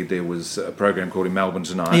TV, there was a program called In Melbourne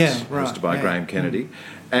Tonight, hosted by Graham Kennedy.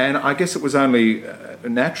 And I guess it was only a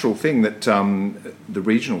natural thing that the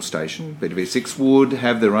regional station, BTV6, would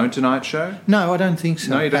have their own Tonight Show. No, I don't think so.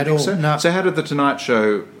 No, you don't think so? No. So how did the Tonight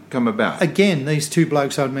Show come about? Again, these two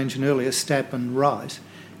blokes I'd mentioned earlier, Stapp and Rice,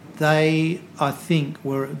 they, I think,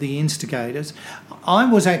 were the instigators.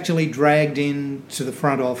 I was actually dragged into the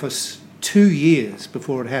front office 2 years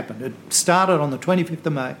before it happened. It started on the 25th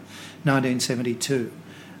of May, 1972,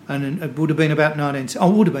 and it would have been about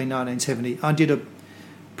 1970. I did a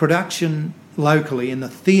production locally in the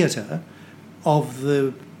theatre of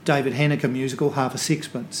the David Henniker musical Half a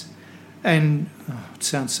Sixpence, and it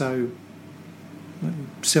sounds so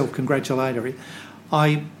self-congratulatory.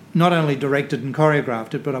 I not only directed and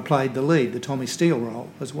choreographed it, but I played the lead, the Tommy Steele role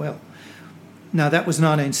as well. Now, that was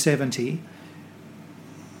 1970.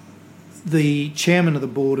 The chairman of the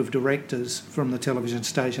board of directors from the television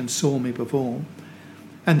station saw me perform,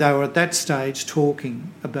 and they were at that stage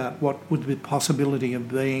talking about what would the possibility of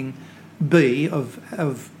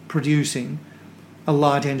producing a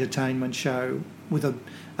light entertainment show with an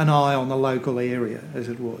eye on the local area, as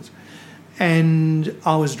it was. And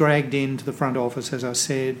I was dragged into the front office, as I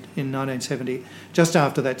said, in 1970, just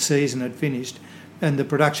after that season had finished, and the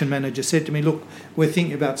production manager said to me, "Look, we're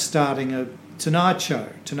thinking about starting a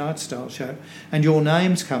Tonight-style show, and your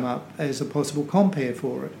name's come up as a possible compere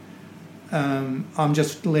for it. I'm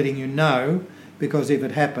just letting you know, because if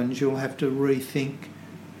it happens, you'll have to rethink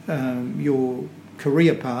your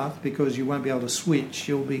career path because you won't be able to switch.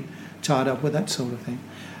 You'll be tied up with that sort of thing.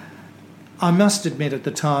 I must admit at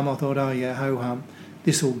the time I thought, oh yeah, ho-hum,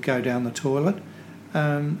 this will go down the toilet,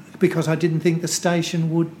 because I didn't think the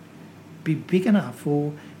station would be big enough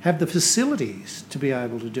or have the facilities to be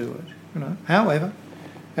able to do it. However,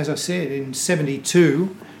 as I said, in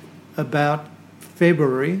 1972, about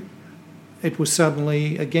February, it was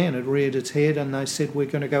suddenly, again, it reared its head and they said, we're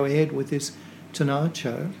going to go ahead with this Tonight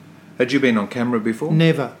Show. Had you been on camera before?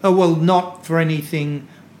 Never. Oh, well, not for anything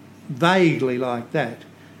vaguely like that.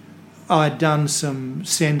 I'd done some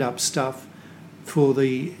send-up stuff for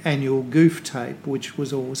the annual Goof Tape, which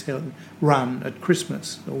was always run at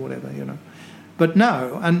Christmas or whatever, But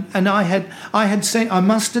no, and I had seen, I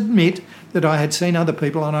must admit that I had seen other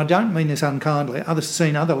people, and I don't mean this unkindly,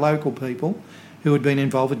 seen other local people who had been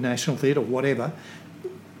involved with National Theatre or whatever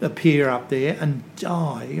appear up there and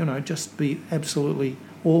die, just be absolutely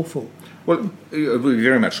awful. Well, we're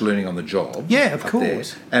very much learning on the job. Yeah, of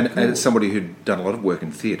course. And as somebody who'd done a lot of work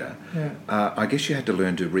in theatre, I guess you had to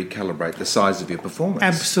learn to recalibrate the size of your performance.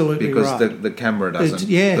 Absolutely because right. Because the camera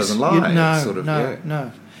doesn't lie.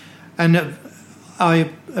 No. And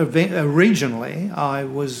originally I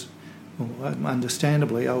was,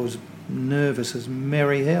 understandably, I was nervous as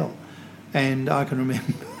merry hell. And I can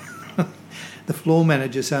remember the floor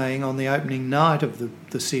manager saying on the opening night of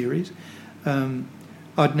the series,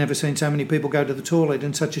 I'd never seen so many people go to the toilet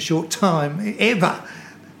in such a short time, ever.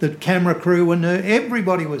 The camera crew were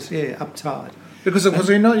everybody was uptight. Because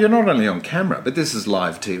you're not only on camera, but this is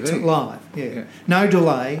live TV. It's live, yeah. No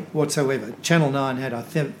delay whatsoever. Channel 9 had, I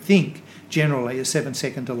think, generally a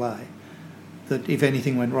 7-second delay, that if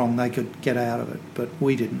anything went wrong, they could get out of it. But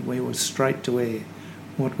we didn't. We were straight to air.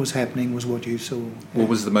 What was happening was what you saw. What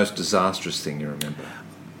was the most disastrous thing you remember?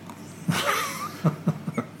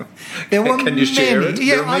 There were can you share it?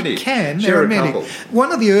 Yeah, I can. Share there are a many. couple.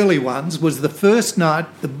 One of the early ones was the first night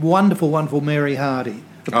the wonderful, wonderful Mary Hardy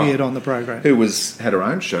appeared on the program. Who had her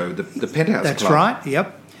own show, the Penthouse Club. That's right,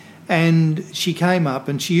 yep. And she came up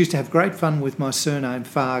and she used to have great fun with my surname,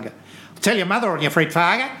 Farger. Tell your mother on your Fred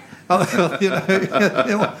Farger.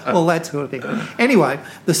 All that sort of thing. Anyway,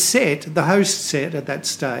 the host set at that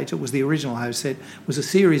stage, it was the original host set, was a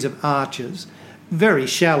series of arches, very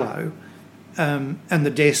shallow, and the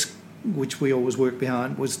desk, which we always worked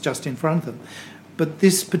behind, was just in front of them. But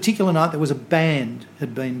this particular night there was a band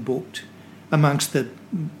had been booked amongst the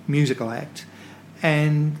musical act,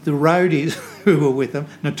 and the roadies who were with them,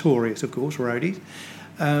 notorious of course, roadies,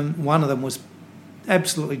 one of them was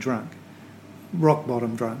absolutely drunk, rock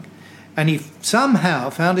bottom drunk, and he somehow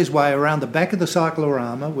found his way around the back of the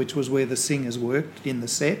cyclorama, which was where the singers worked in the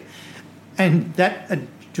set, and that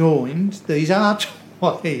adjoined these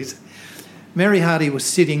archways. Mary Hardy was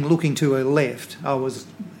sitting looking to her left. I was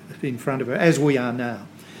in front of her, as we are now.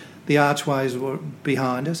 The archways were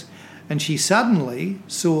behind us, and she suddenly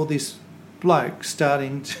saw this bloke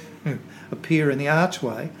starting to appear in the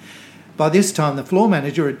archway. By this time, the floor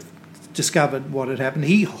manager had discovered what had happened.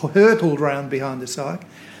 He hurtled round behind the cyc,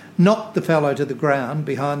 knocked the fellow to the ground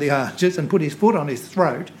behind the arches and put his foot on his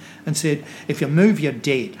throat and said, "If you move, you're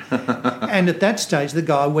dead." And at that stage, the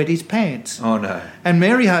guy wet his pants. Oh, no. And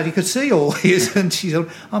Mary Hardy could see all this, and she said,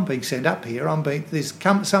 "I'm being sent up here. There's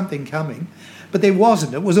something coming." But there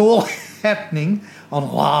wasn't. It was all happening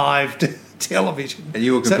on live television. And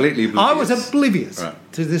you were completely oblivious. I was oblivious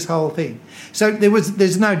to this whole thing. So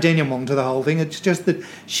there's no denouement to the whole thing. It's just that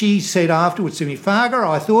she said afterwards to me, "Farger,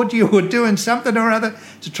 I thought you were doing something or other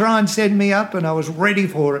to try and send me up, and I was ready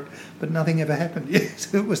for it, but nothing ever happened." Yes,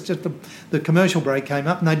 it was just the commercial break came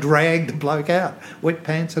up and they dragged the bloke out, wet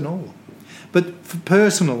pants and all. But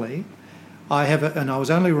personally, and I was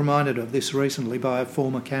only reminded of this recently by a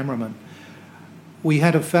former cameraman. We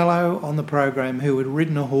had a fellow on the program who had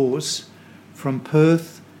ridden a horse from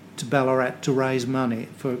Perth to Ballarat to raise money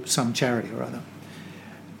for some charity or other.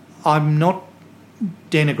 I'm not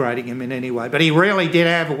denigrating him in any way, but he really did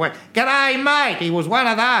have a way. "G'day, mate!" He was one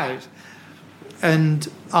of those. And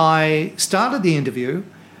I started the interview,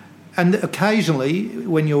 and occasionally,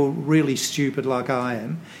 when you're really stupid like I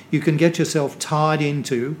am, you can get yourself tied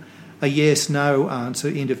into a yes-no answer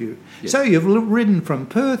interview. Yeah. So you've ridden from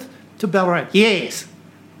Perth to Ballarat. Yes.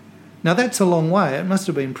 Now, that's a long way. It must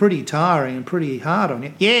have been pretty tiring and pretty hard on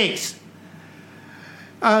you. Yes.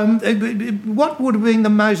 What would have been the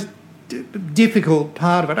most difficult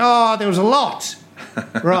part of it? Oh, there was a lot.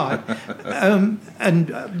 Right.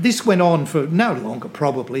 And this went on for no longer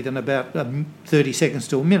probably than about 30 seconds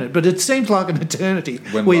to a minute, but it seems like an eternity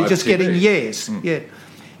where you're just getting yes. Yeah.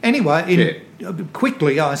 Anyway,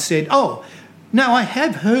 quickly I said, Now, I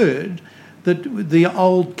have heard that the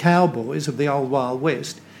old cowboys of the old Wild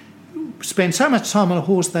West spent so much time on a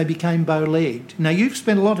horse they became bow-legged. Now, you've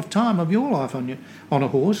spent a lot of time of your life on a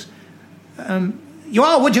horse.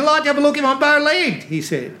 Would you like to have a look at my bow-legged? He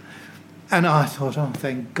said. And I thought, oh,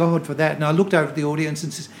 thank God for that. And I looked over at the audience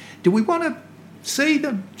and said, do we want to see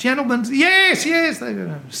the gentleman? Yes.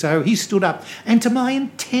 So he stood up. And to my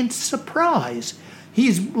intense surprise,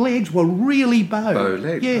 his legs were really bowed.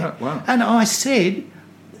 Bow-legged? Yeah. Oh, wow. And I said,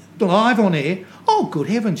 live on air, oh, good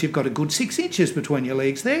heavens, you've got a good 6 inches between your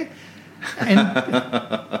legs there. And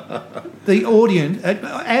the audience,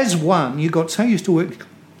 as one, you got so used to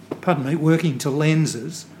working to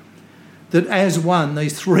lenses, that as one,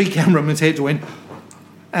 these 3 cameramen's heads went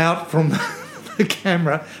out from the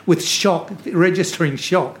camera with shock, registering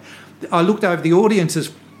shock. I looked over, the audience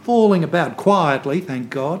is falling about quietly,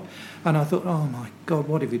 thank God, and I thought, oh my God,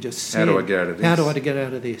 what have you just said? How do I get out of this? How do I get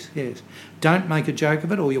out of this? Yes. Don't make a joke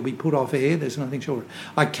of it or you'll be put off air. There's nothing short.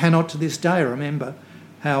 I cannot to this day remember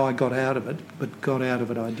how I got out of it, but got out of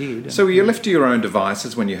it I did. So were you left to your own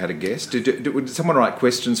devices when you had a guest? Did someone write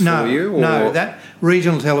questions for you? Or? No, that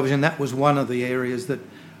regional television, that was one of the areas that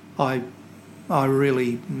I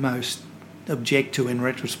really most object to in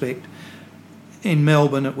retrospect. In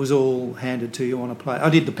Melbourne, it was all handed to you on a plate. I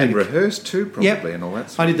did the and rehearsed too, probably, yep. And all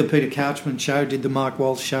that. I did the Peter Couchman show, did the Mike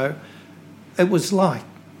Walsh show. It was like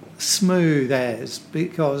smooth as,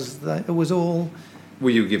 because it was all. Were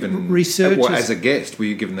you given researchers as a guest? Were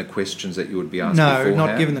you given the questions that you would be asked? No, beforehand?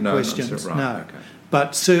 not given the questions. Right, no, okay.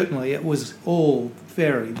 But certainly it was all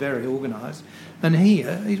very, very organised. And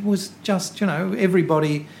here it was just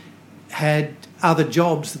everybody had other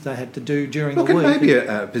jobs that they had to do during the week. It may be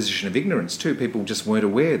a position of ignorance too. People just weren't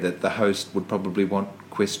aware that the host would probably want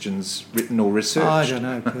questions written or researched. I don't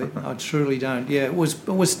know, Pete. I truly don't. Yeah, it was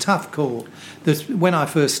a tough call. When I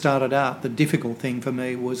first started out, the difficult thing for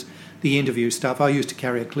me was the interview stuff. I used to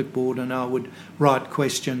carry a clipboard and I would write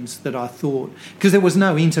questions that I thought, because there was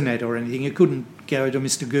no internet or anything. You couldn't go to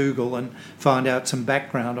Mr. Google and find out some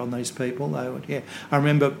background on these people. I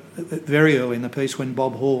remember very early in the piece when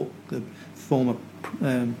Bob Hawke, the former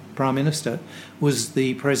Prime Minister, was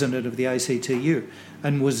the president of the ACTU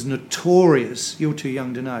and was notorious, you're too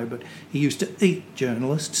young to know, but he used to eat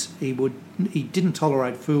journalists. He didn't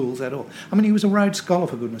tolerate fools at all. I mean, he was a Rhodes Scholar,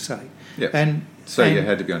 for goodness sake. Yep. You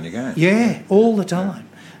had to be on your game. Yeah, all the time.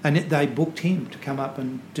 And they booked him to come up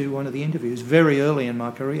and do one of the interviews very early in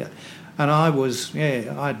my career. And I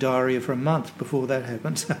had diarrhea for a month before that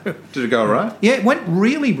happened. So, did it go all right? Yeah, it went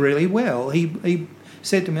really, really well. He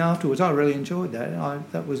said to me afterwards, I really enjoyed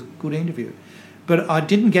that. That was a good interview. But I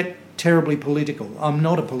didn't get terribly political. I'm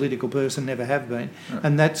not a political person, never have been. Right.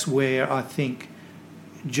 And that's where I think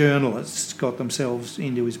journalists got themselves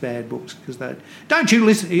into his bad books, because don't you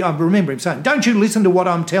listen. I remember him saying, don't you listen to what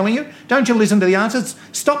I'm telling you, don't you listen to the answers,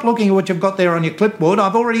 stop looking at what you've got there on your clipboard,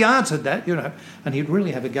 I've already answered that, and he'd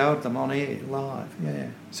really have a go at them on air live. Yeah.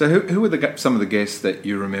 So who were some of the guests that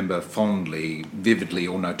you remember fondly, vividly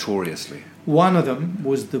or notoriously? One of them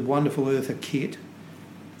was the wonderful Eartha Kitt,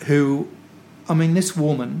 who, I mean, this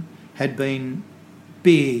woman had been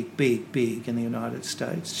big in the United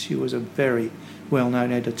States. She was a very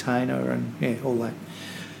well-known entertainer and all that.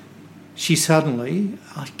 She suddenly,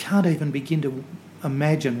 I can't even begin to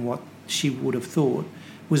imagine what she would have thought,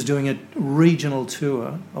 was doing a regional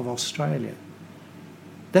tour of Australia.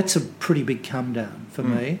 That's a pretty big come down for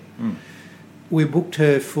me. Mm. We booked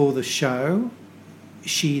her for the show.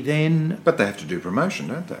 She then... But they have to do promotion,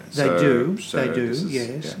 don't they? They do,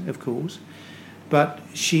 yes, of course. But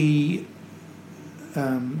she...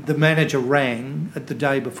 the manager rang at the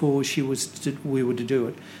day before we were to do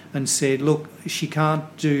it and said, look, she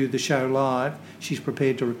can't do the show live. She's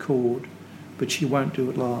prepared to record, but she won't do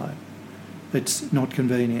it live. It's not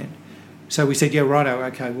convenient. So we said, yeah, righto,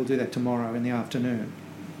 okay, we'll do that tomorrow in the afternoon.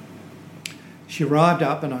 She arrived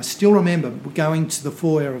up, and I still remember going to the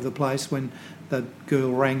foyer of the place when the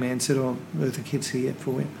girl rang me and said, oh, Eartha Kitt's here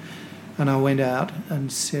for you. And I went out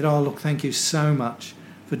and said, oh, look, thank you so much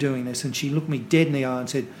for doing this. And she looked me dead in the eye and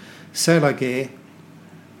said, "C'est la guerre."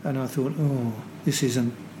 And I thought, oh, this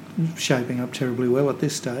isn't shaping up terribly well at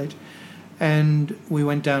this stage. And we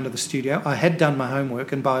went down to the studio. I had done my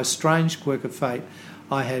homework, and by a strange quirk of fate,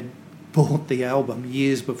 I had bought the album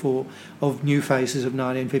years before of New Faces of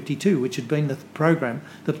 1952, which had been the program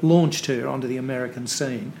that launched her onto the American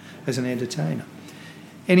scene as an entertainer.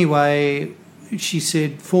 Anyway, she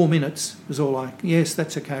said 4 minutes was all yes,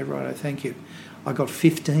 that's okay, righto, thank you. I got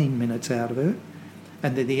 15 minutes out of her,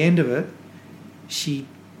 and at the end of it, she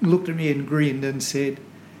looked at me and grinned and said,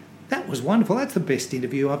 "That was wonderful, that's the best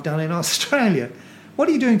interview I've done in Australia. What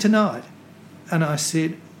are you doing tonight?" And I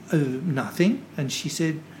said, nothing. And she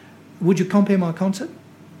said, would you compare my concert?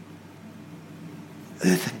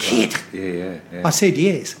 Eartha Kitt. Yeah. I said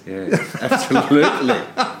yes. Yeah, absolutely.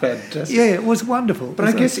 Fantastic. Yeah, it was wonderful. But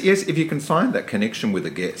I guess, yes, if you can find that connection with a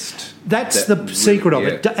guest. That's the secret of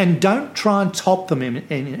it. And don't try and top them in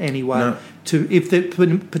any way. No. If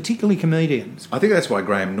they're particularly comedians. I think that's why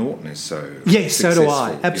Graham Norton is so Yes, so successful. do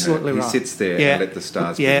I. Absolutely right. He sits there and let the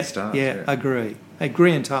stars be the stars. Yeah, agree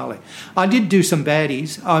entirely. I did do some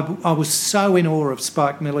baddies. I was so in awe of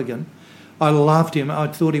Spike Milligan. I loved him. I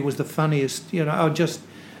thought he was the funniest.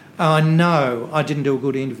 I know I didn't do a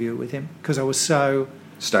good interview with him because I was so...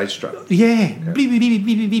 Stage struck. Yeah.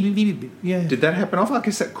 Yeah. Did that happen often? I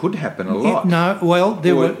guess that could happen a lot. No, well,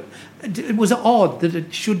 it was odd that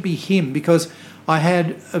it should be him because I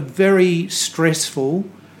had a very stressful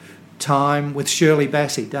time with Shirley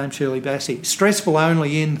Bassey, Dame Shirley Bassey. Stressful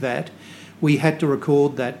only in that we had to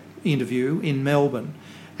record that interview in Melbourne,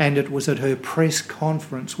 and it was at her press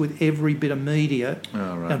conference with every bit of media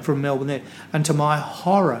and from Melbourne there. And to my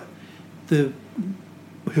horror, the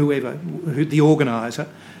organiser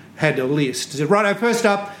had a list. He said, righto, first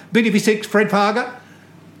up, BTV6, Fred Parger.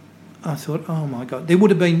 I thought, oh my God, there would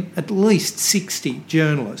have been at least 60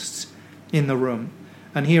 journalists in the room.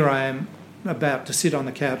 And here I am about to sit on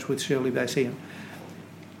the couch with Shirley Bassey.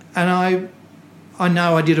 And I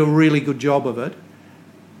know I did a really good job of it.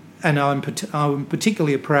 And I'm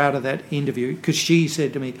particularly proud of that interview because she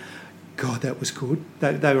said to me, God, that was good.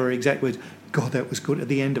 They were exact words. God, that was good at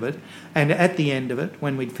the end of it. And at the end of it,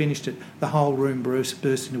 when we'd finished it, the whole room burst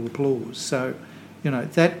into applause. So,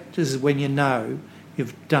 that is when you know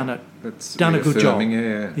you've done it. That's done a good job.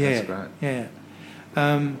 Yeah, that's great. Yeah.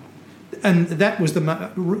 And that was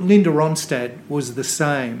Linda Ronstadt was the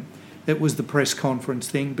same. It was the press conference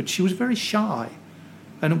thing, but she was very shy.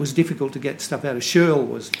 And it was difficult to get stuff out of.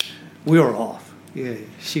 We were off. Yeah,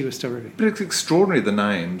 she was terrific. But it's extraordinary the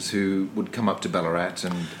names who would come up to Ballarat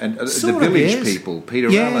and the Sort of, village yes. people, Peter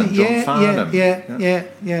Allen, John Farnham.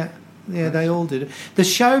 Yeah, they all did it. The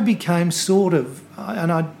show became sort of,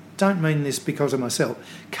 and I don't mean this because of myself,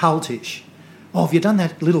 cultish. Oh, have you done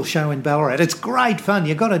that little show in Ballarat? It's great fun.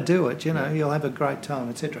 You've got to do it. You'll have a great time,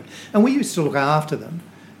 etc. And we used to look after them.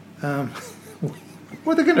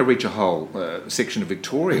 Well, they're going to reach a whole section of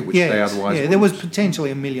Victoria, which they otherwise wouldn't. There was potentially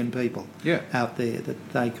 1 million people out there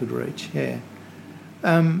that they could reach,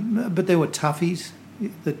 but there were toughies.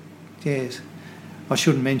 I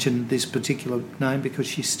shouldn't mention this particular name because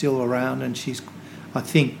she's still around and she's, I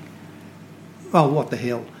think, what the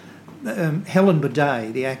hell. Helen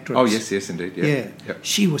Bidet, the actress. Oh, yes, indeed, yeah. Yep.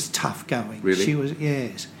 She was tough going. Really? She was,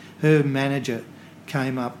 yes. Her manager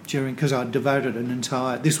came up because I devoted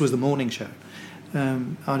this was the morning show.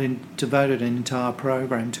 I devoted an entire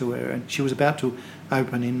program to her, and she was about to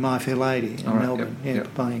open in My Fair Lady in Melbourne,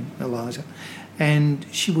 playing Eliza. And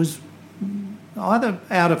she was either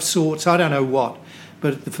out of sorts, I don't know what,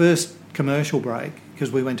 but at the first commercial break,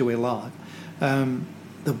 because we went to her live,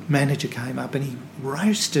 the manager came up and he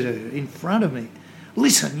roasted her in front of me.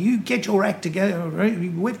 Listen, you get your act together.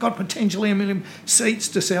 We've got potentially 1 million seats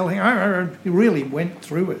to sell here. He really went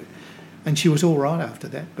through her. And she was all right after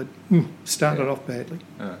that, but started off badly.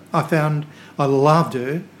 I loved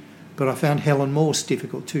her, but I found Helen Morse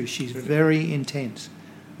difficult too. She's very intense,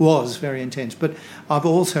 was very intense. But I've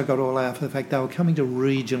also got all out for the fact they were coming to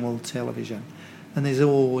regional television, and there's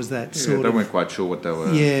always that sort of... They weren't quite sure what they were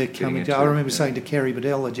coming to. I remember saying to Kerry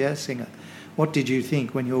Bedell, the jazz singer, what did you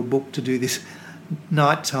think when you were booked to do this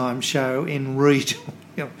nighttime show in regional,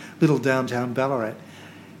 little downtown Ballarat?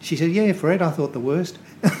 She said, yeah, Fred, I thought the worst.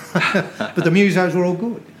 But the musos were all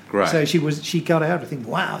good. Great. So she got out. I think,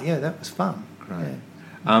 wow, that was fun. Great.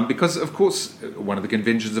 Yeah. Because, of course, one of the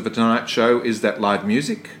conventions of a Tonight Show is that live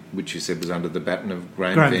music, which you said was under the baton of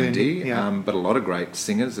Graham Vendy. But a lot of great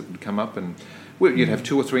singers that would come up and... Well, you'd have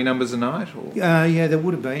 2 or 3 numbers a night? Or? There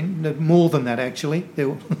would have been. More than that, actually.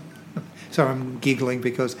 Sorry, I'm giggling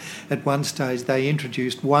because at one stage they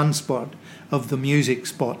introduced one spot of the music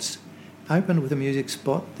spots. Opened with a music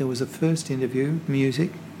spot. There was a first interview,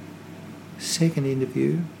 music. Second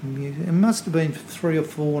interview, music. It must have been 3 or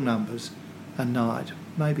 4 numbers a night,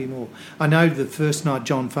 maybe more. I know the first night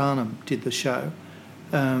John Farnham did the show,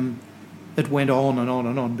 it went on and on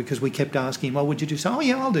and on because we kept asking him, would you do so? Oh,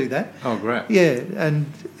 yeah, I'll do that. Oh, great. Yeah,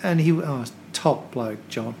 and he was top bloke,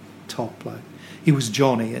 John, top bloke. He was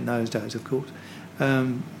Johnny in those days, of course.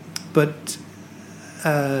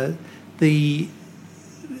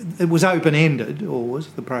 It was open-ended, always,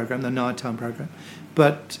 the program, the nighttime program,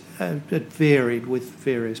 but it varied with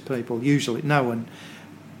various people. Usually no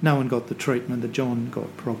one got the treatment that John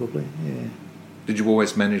got, probably, Did you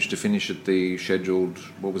always manage to finish at the scheduled,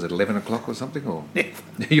 11 o'clock or something? Or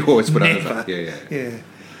you always put over? Yeah.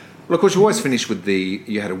 Well, of course, you always finished with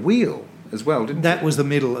you had a wheel as well, didn't you? That was the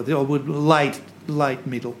middle, late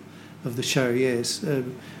middle of the show, yes.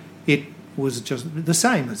 It was just the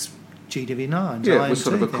same as GW9. Yeah, it was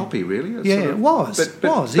sort of a copy, really. It was.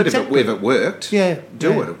 But exactly. if it worked, do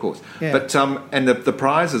it, of course. Yeah. But and the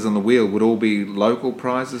prizes on the wheel would all be local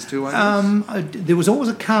prizes too, I guess? There was always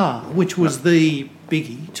a car, which was the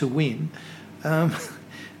biggie to win.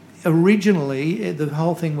 Originally, the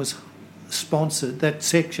whole thing was sponsored, that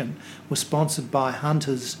section was sponsored by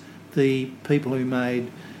Hunters, the people who made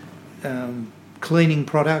cleaning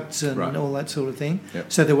products and all that sort of thing.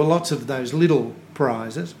 Yep. So there were lots of those little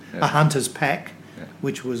prizes, Yep. a Hunter's pack,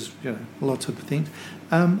 which was lots of things.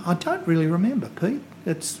 I don't really remember, Pete.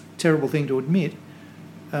 It's a terrible thing to admit,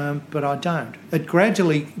 but I don't. It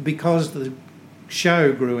gradually, because the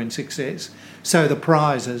show grew in success, so the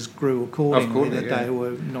prizes grew accordingly, they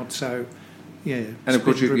were not so... Yeah, and of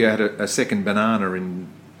course you had a second banana in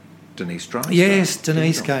Denise Dreister. Yes,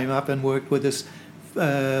 Denise came up and worked with us.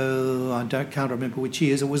 Can't remember which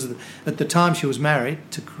years. It was at the time she was married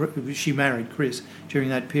to. She married Chris during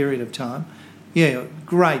that period of time. Yeah,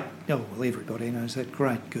 great. Oh well, everybody knows that.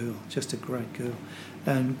 Great girl, just a great girl,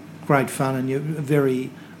 and great fun and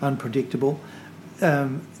very unpredictable.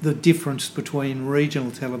 The difference between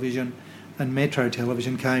regional television and metro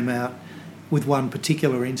television came out with one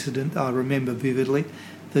particular incident I remember vividly,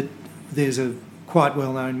 that there's a quite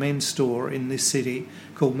well-known men's store in this city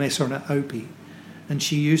called Messer and Opie, and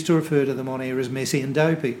she used to refer to them on air as Messi and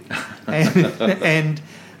Dopey, and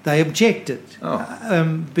they objected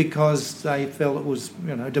because they felt it was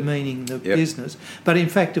demeaning the business. But in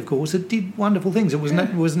fact, of course, it did wonderful things. It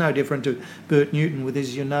was no different to Bert Newton with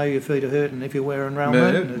his your feet are hurting if you're wearing Rail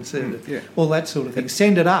Merton, all that sort of thing.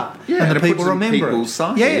 Send it up, and the people remember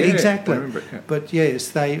it. Exactly. But yes,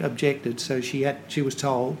 they objected, so she was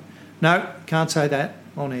told, no, can't say that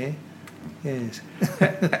on air. Yes.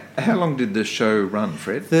 How long did the show run,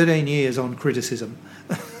 Fred? 13 years on criticism.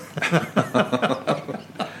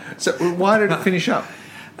 So why did it finish up?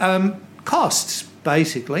 Costs,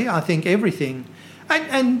 basically. I think everything...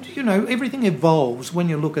 And everything evolves when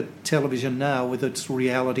you look at television now with its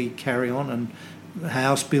reality carry-on and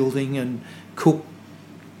house building and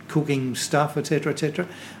cooking stuff, etc., etc.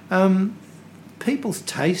 People's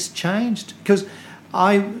tastes changed because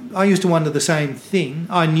I used to wonder the same thing.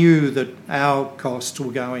 I knew that our costs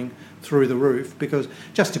were going through the roof because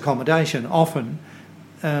just accommodation often...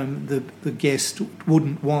 the guest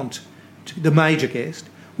wouldn't want the major guest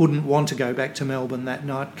wouldn't want to go back to Melbourne that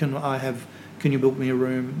night. Can you book me a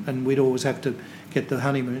room? And we'd always have to get the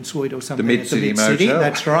honeymoon suite or something at the Mid-City Motel.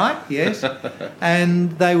 That's right, yes.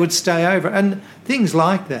 And they would stay over, and things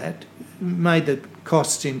like that made the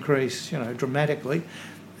costs increase, dramatically.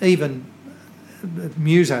 Even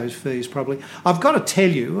muso's fees probably. I've got to tell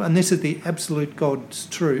you, and this is the absolute God's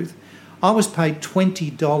truth, I was paid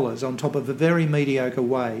 $20 on top of a very mediocre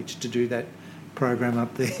wage to do that program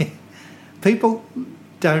up there. People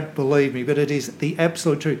don't believe me, but it is the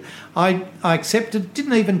absolute truth. I accepted,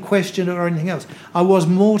 didn't even question it or anything else. I was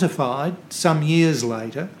mortified some years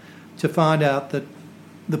later to find out that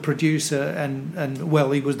the producer and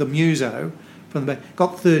he was the muso from the back,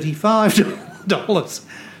 got $35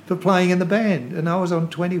 for playing in the band, and I was on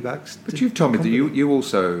 $20. But you've told me that you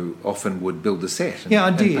also often would build the set.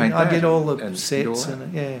 I did. I did all the sets,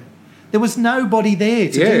 and there was nobody there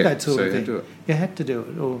to do that sort of thing. You had to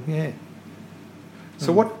do it,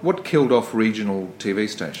 So what killed off regional TV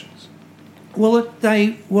stations? Well,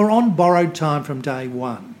 they were on borrowed time from day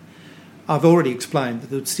one. I've already explained that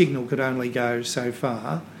the signal could only go so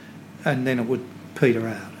far, and then it would peter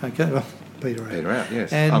out. Okay. Well, Peter out,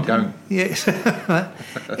 yes. And, I'm going. Yes.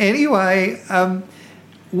 Anyway,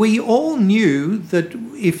 we all knew that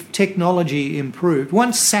if technology improved,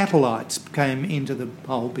 once satellites came into the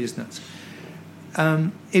whole business,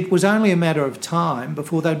 it was only a matter of time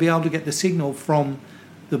before they'd be able to get the signal from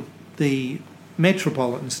the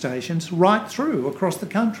metropolitan stations right through across the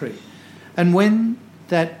country. And when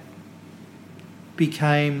that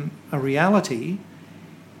became a reality,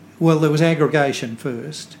 well, there was aggregation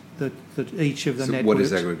first. That each of the networks... What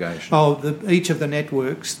is aggregation? Each of the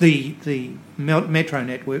networks, the metro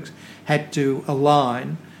networks, had to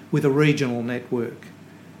align with a regional network.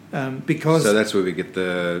 Because so that's where we get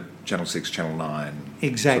the Channel 6, Channel 9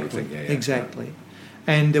 exactly, sort of thing. Exactly. Right.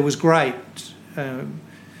 And there was great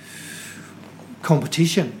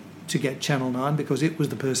competition to get Channel 9 because it was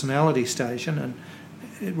the personality station and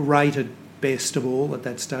it rated best of all at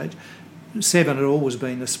that stage. 7 had always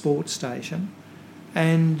been the sports station.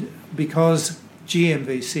 And because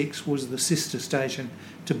GMV6 was the sister station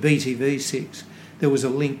to BTV6. There was a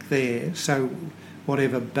link there, so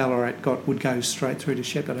whatever Ballarat got would go straight through to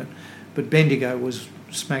Shepparton. But Bendigo was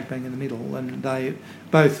smack bang in the middle, and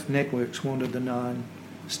both networks wanted the 9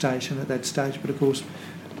 station at that stage, but of course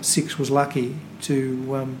 6 was lucky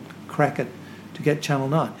to crack it to get Channel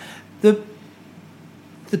 9. The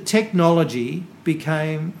technology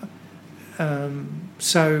became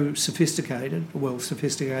so sophisticated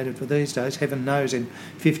for these days. Heaven knows, in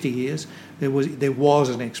 50 years there was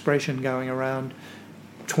an expression going around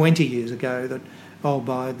 20 years ago that,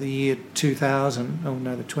 by the year 2000,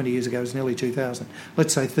 the 20 years ago was nearly 2000,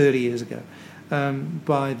 let's say 30 years ago,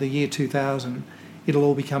 by the year 2000 it'll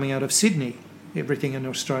all be coming out of Sydney, everything in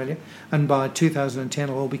Australia, and by 2010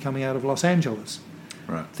 it'll all be coming out of Los Angeles.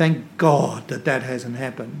 Right. Thank God that hasn't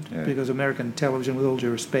happened, because American television, with all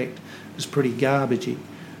due respect, is pretty garbagey.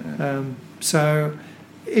 Yeah. So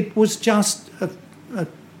it was just a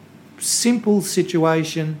simple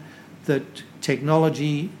situation that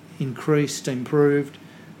technology increased, improved,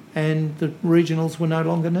 and the regionals were no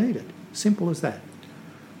longer needed. Simple as that.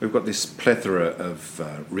 We've got this plethora of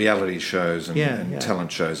reality shows and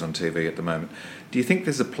talent shows on TV at the moment. Do you think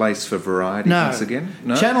there's a place for variety once again?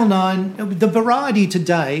 No. Channel 9, the variety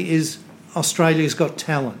today is Australia's Got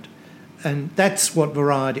Talent. And that's what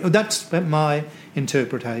variety... That's my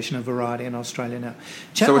interpretation of variety in Australia now.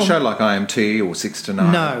 So a show like IMT or 6 to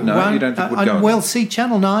 9? No, you don't think would go on? Well, see,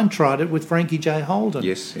 Channel 9 tried it with Frankie J. Holden.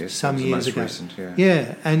 Yes, some years ago. Recent,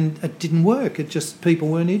 yeah, and it didn't work. It just, people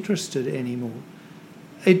weren't interested anymore.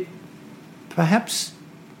 Perhaps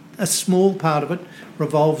a small part of it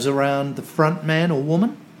revolves around the front man or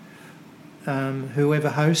woman, whoever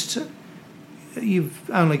hosts it. You've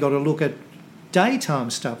only got to look at daytime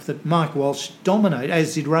stuff that Mike Walsh dominated,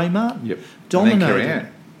 as did Ray Martin. Yep. Dominated. And then Kerry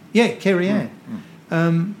Ann. Yeah, Kerry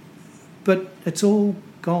Ann. But it's all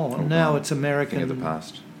gone. Now it's American. Thing of the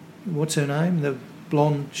past. What's her name? The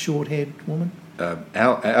blonde, short-haired woman?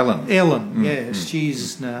 Ellen. Ellen, yes.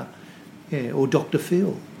 She's now... Yeah, or Dr.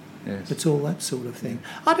 Phil. Yes. It's all that sort of thing.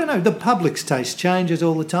 I don't know, the public's taste changes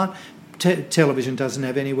all the time. Television doesn't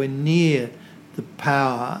have anywhere near the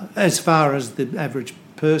power, as far as the average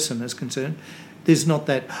person is concerned. There's not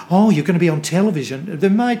that, you're going to be on television. There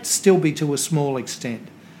might still be to a small extent,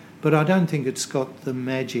 but I don't think it's got the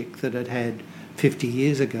magic that it had 50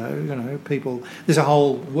 years ago. People... There's a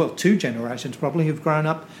whole, 2 generations probably who've grown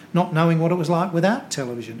up not knowing what it was like without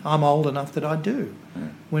television. I'm old enough that I do. Yeah.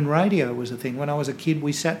 When radio was a thing, when I was a kid,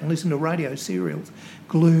 we sat and listened to radio serials,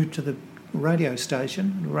 glued to the radio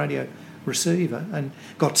station, radio receiver, and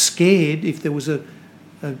got scared if there was a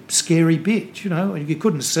scary bit, You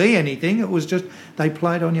couldn't see anything. It was just, they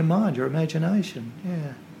played on your mind, your imagination.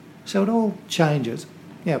 Yeah. So it all changes.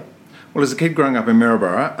 Yeah. Well, as a kid growing up in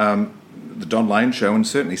Maryborough, the Don Lane Show and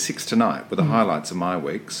certainly 6 to 9 were the highlights of my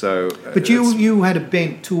week. So, but you had a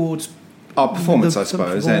bent towards performance, I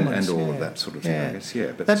suppose, and all of that sort of thing. I guess,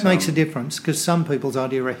 But that makes a difference, because some people's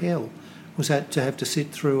idea of hell was that to have to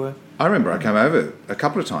sit through a... I remember I came over a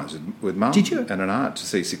couple of times with Mum and an aunt to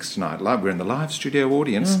see 6 to 9 live. We're in the live studio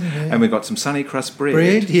audience, and we got some Sunny Crust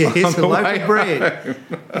bread. Yes, a loaf of bread.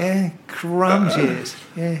 Yeah, crumbs, yes.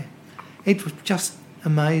 Yeah, it was just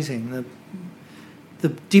amazing. The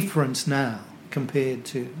difference now compared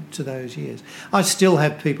to those years. I still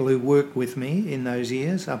have people who worked with me in those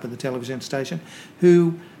years up at the television station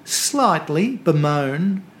who slightly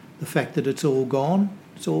bemoan the fact that it's all gone,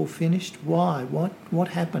 it's all finished. Why? What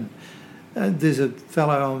happened? There's a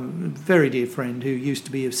fellow, a very dear friend, who used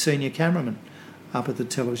to be a senior cameraman up at the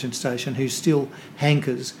television station who still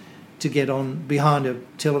hankers to get on behind a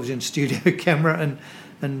television studio camera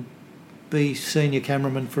and be senior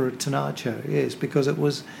cameraman for a Tonight Show, yes, because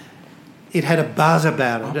it had a buzz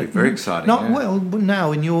about it. That'd be very exciting. Well,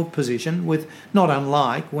 now in your position, with not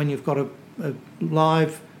unlike when you've got a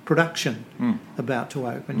live production about to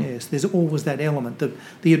open, yes, there's always that element, the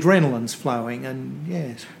adrenaline's flowing, and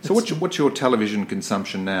yes. So what's your television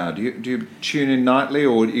consumption now? Do you tune in nightly,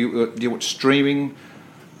 or do you watch streaming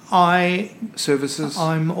services?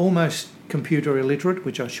 I'm almost computer illiterate,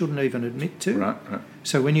 which I shouldn't even admit to. Right.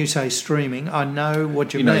 So when you say streaming, I know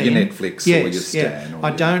what you mean. You know your Netflix or your Stan.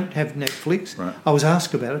 I don't have Netflix. Right. I was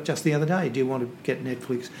asked about it just the other day. Do you want to get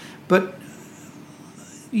Netflix? But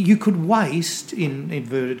you could waste, in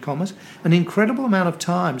inverted commas, an incredible amount of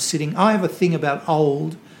time sitting. I have a thing about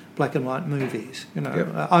old black and white movies.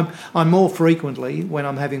 I'm more frequently, when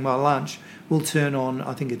I'm having my lunch, will turn on,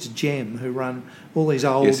 I think it's Gem, who run all these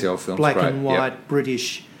old films, black and white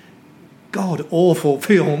British god-awful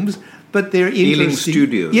films But they're interesting. Ealing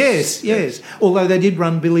Studios. Yes. Although they did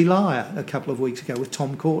run Billy Liar a couple of weeks ago with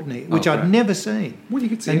Tom Courtenay, which I'd never seen. Well, you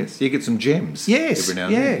get some gems. Yes, every now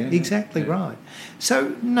and then. Exactly right.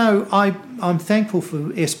 So, no, I'm thankful for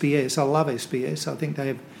SBS. I love SBS. I think they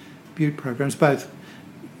have beaut programs, both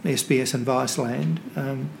SBS and Viceland.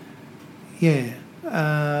 And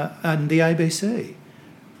the ABC.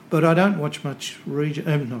 But I don't watch much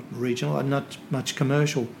not much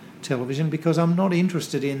commercial television because I'm not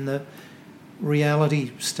interested in the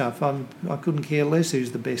reality stuff. I couldn't care less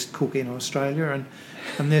who's the best cook in Australia,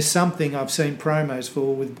 and there's something I've seen promos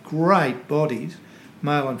for with great bodies,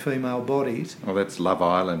 male and female bodies. Oh, that's Love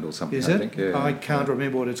Island or something. Is it? I think. Yeah. I can't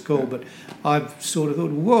remember what it's called, but I've sort of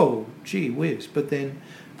thought, whoa, gee whiz. But then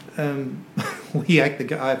I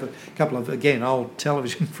have a couple of again old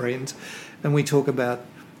television friends, and we talk about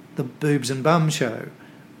the Boobs and Bum show,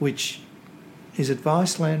 which is at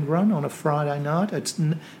Viceland run on a Friday night. It's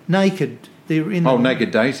naked. They're in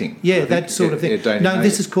Naked Dating. Yeah, that sort of thing. No,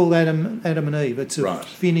 this is called Adam and Eve. It's a right.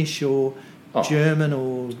 Finnish or German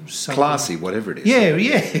or something. Classy, whatever it is. Yeah,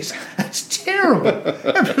 yes. It's terrible.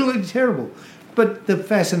 Absolutely terrible. But the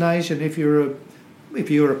fascination, if you're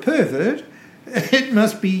a pervert, it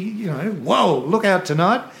must be, whoa, look out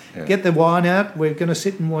tonight. Yeah. Get the wine out. We're going to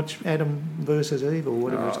sit and watch Adam versus Eve or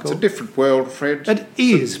whatever it's called. It's a different world, Fred. It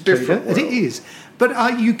is, Peter. World. It is.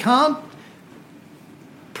 But you can't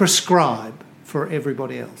prescribe for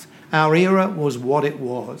everybody else. Our era was what it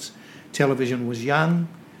was. Television was young.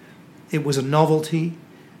 It was a novelty.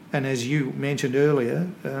 And as you mentioned earlier,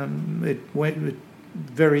 it went with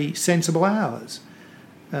very sensible hours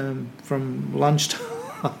from lunchtime.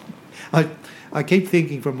 I keep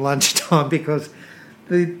thinking from lunchtime because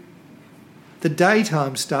the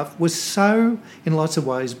daytime stuff was so, in lots of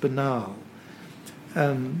ways, banal.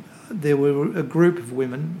 There were a group of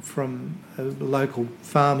women from a local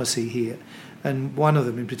pharmacy here, and one of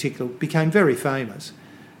them in particular became very famous.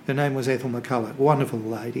 Her name was Ethel McCulloch, wonderful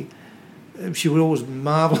lady. She was always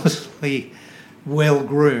marvellously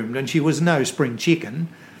well-groomed, and she was no spring chicken,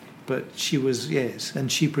 but she was, yes,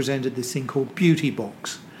 and she presented this thing called Beauty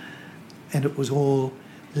Box. And it was all,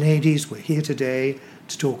 ladies, we're here today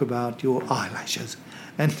to talk about your eyelashes.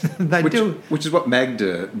 And which is what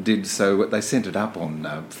Magda did, so they sent it up on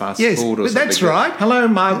fast forward or something. That's right. Hello,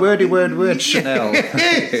 my word, Chanel.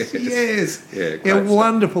 Yes. Yeah,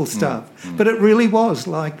 wonderful stuff. But it really was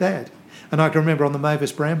like that. And I can remember on the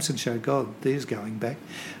Mavis Bramson show, God, there's going back,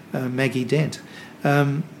 Maggie Dent,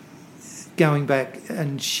 going back,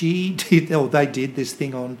 and they did this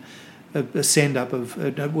thing on a send-up of,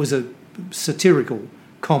 it was a satirical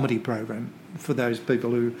comedy program for those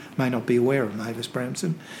people who may not be aware of Mavis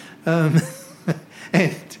Bramson. And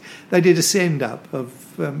they did a send-up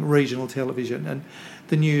of regional television, and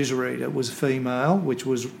the newsreader was female, which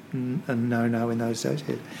was a no-no in those days.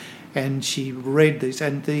 And she read this,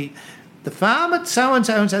 and the farm at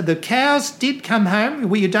so-and-so and so, the cows did come home.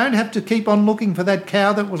 Well, you don't have to keep on looking for that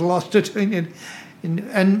cow that was lost. And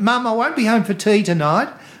Mum, I won't be home for tea tonight.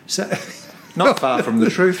 So... Not far from the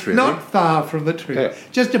truth, really. Not far from the truth. Yeah.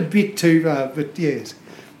 Just a bit too far, but yes.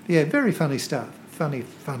 Yeah, very funny stuff. Funny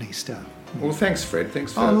stuff. Well, thanks, Fred.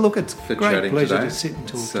 Thanks for it's a great pleasure today. to sit and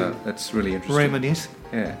talk to you. That's really interesting. Reminisce.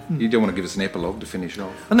 Yeah. You don't want to give us an epilogue to finish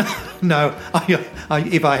off? No.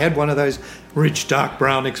 If I had one of those rich, dark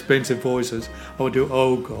brown, expensive voices, I would do,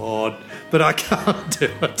 oh, God. But I can't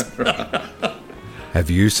do it. Have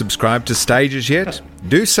you subscribed to Stages yet?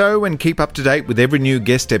 Do so and keep up to date with every new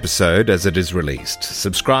guest episode as it is released.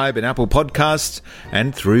 Subscribe in Apple Podcasts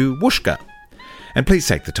and through Whooshkaa. And please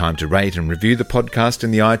take the time to rate and review the podcast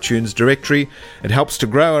in the iTunes directory. It helps to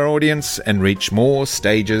grow our audience and reach more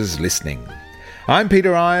Stages listening. I'm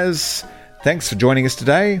Peter Ayres. Thanks for joining us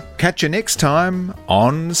today. Catch you next time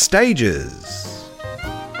on Stages.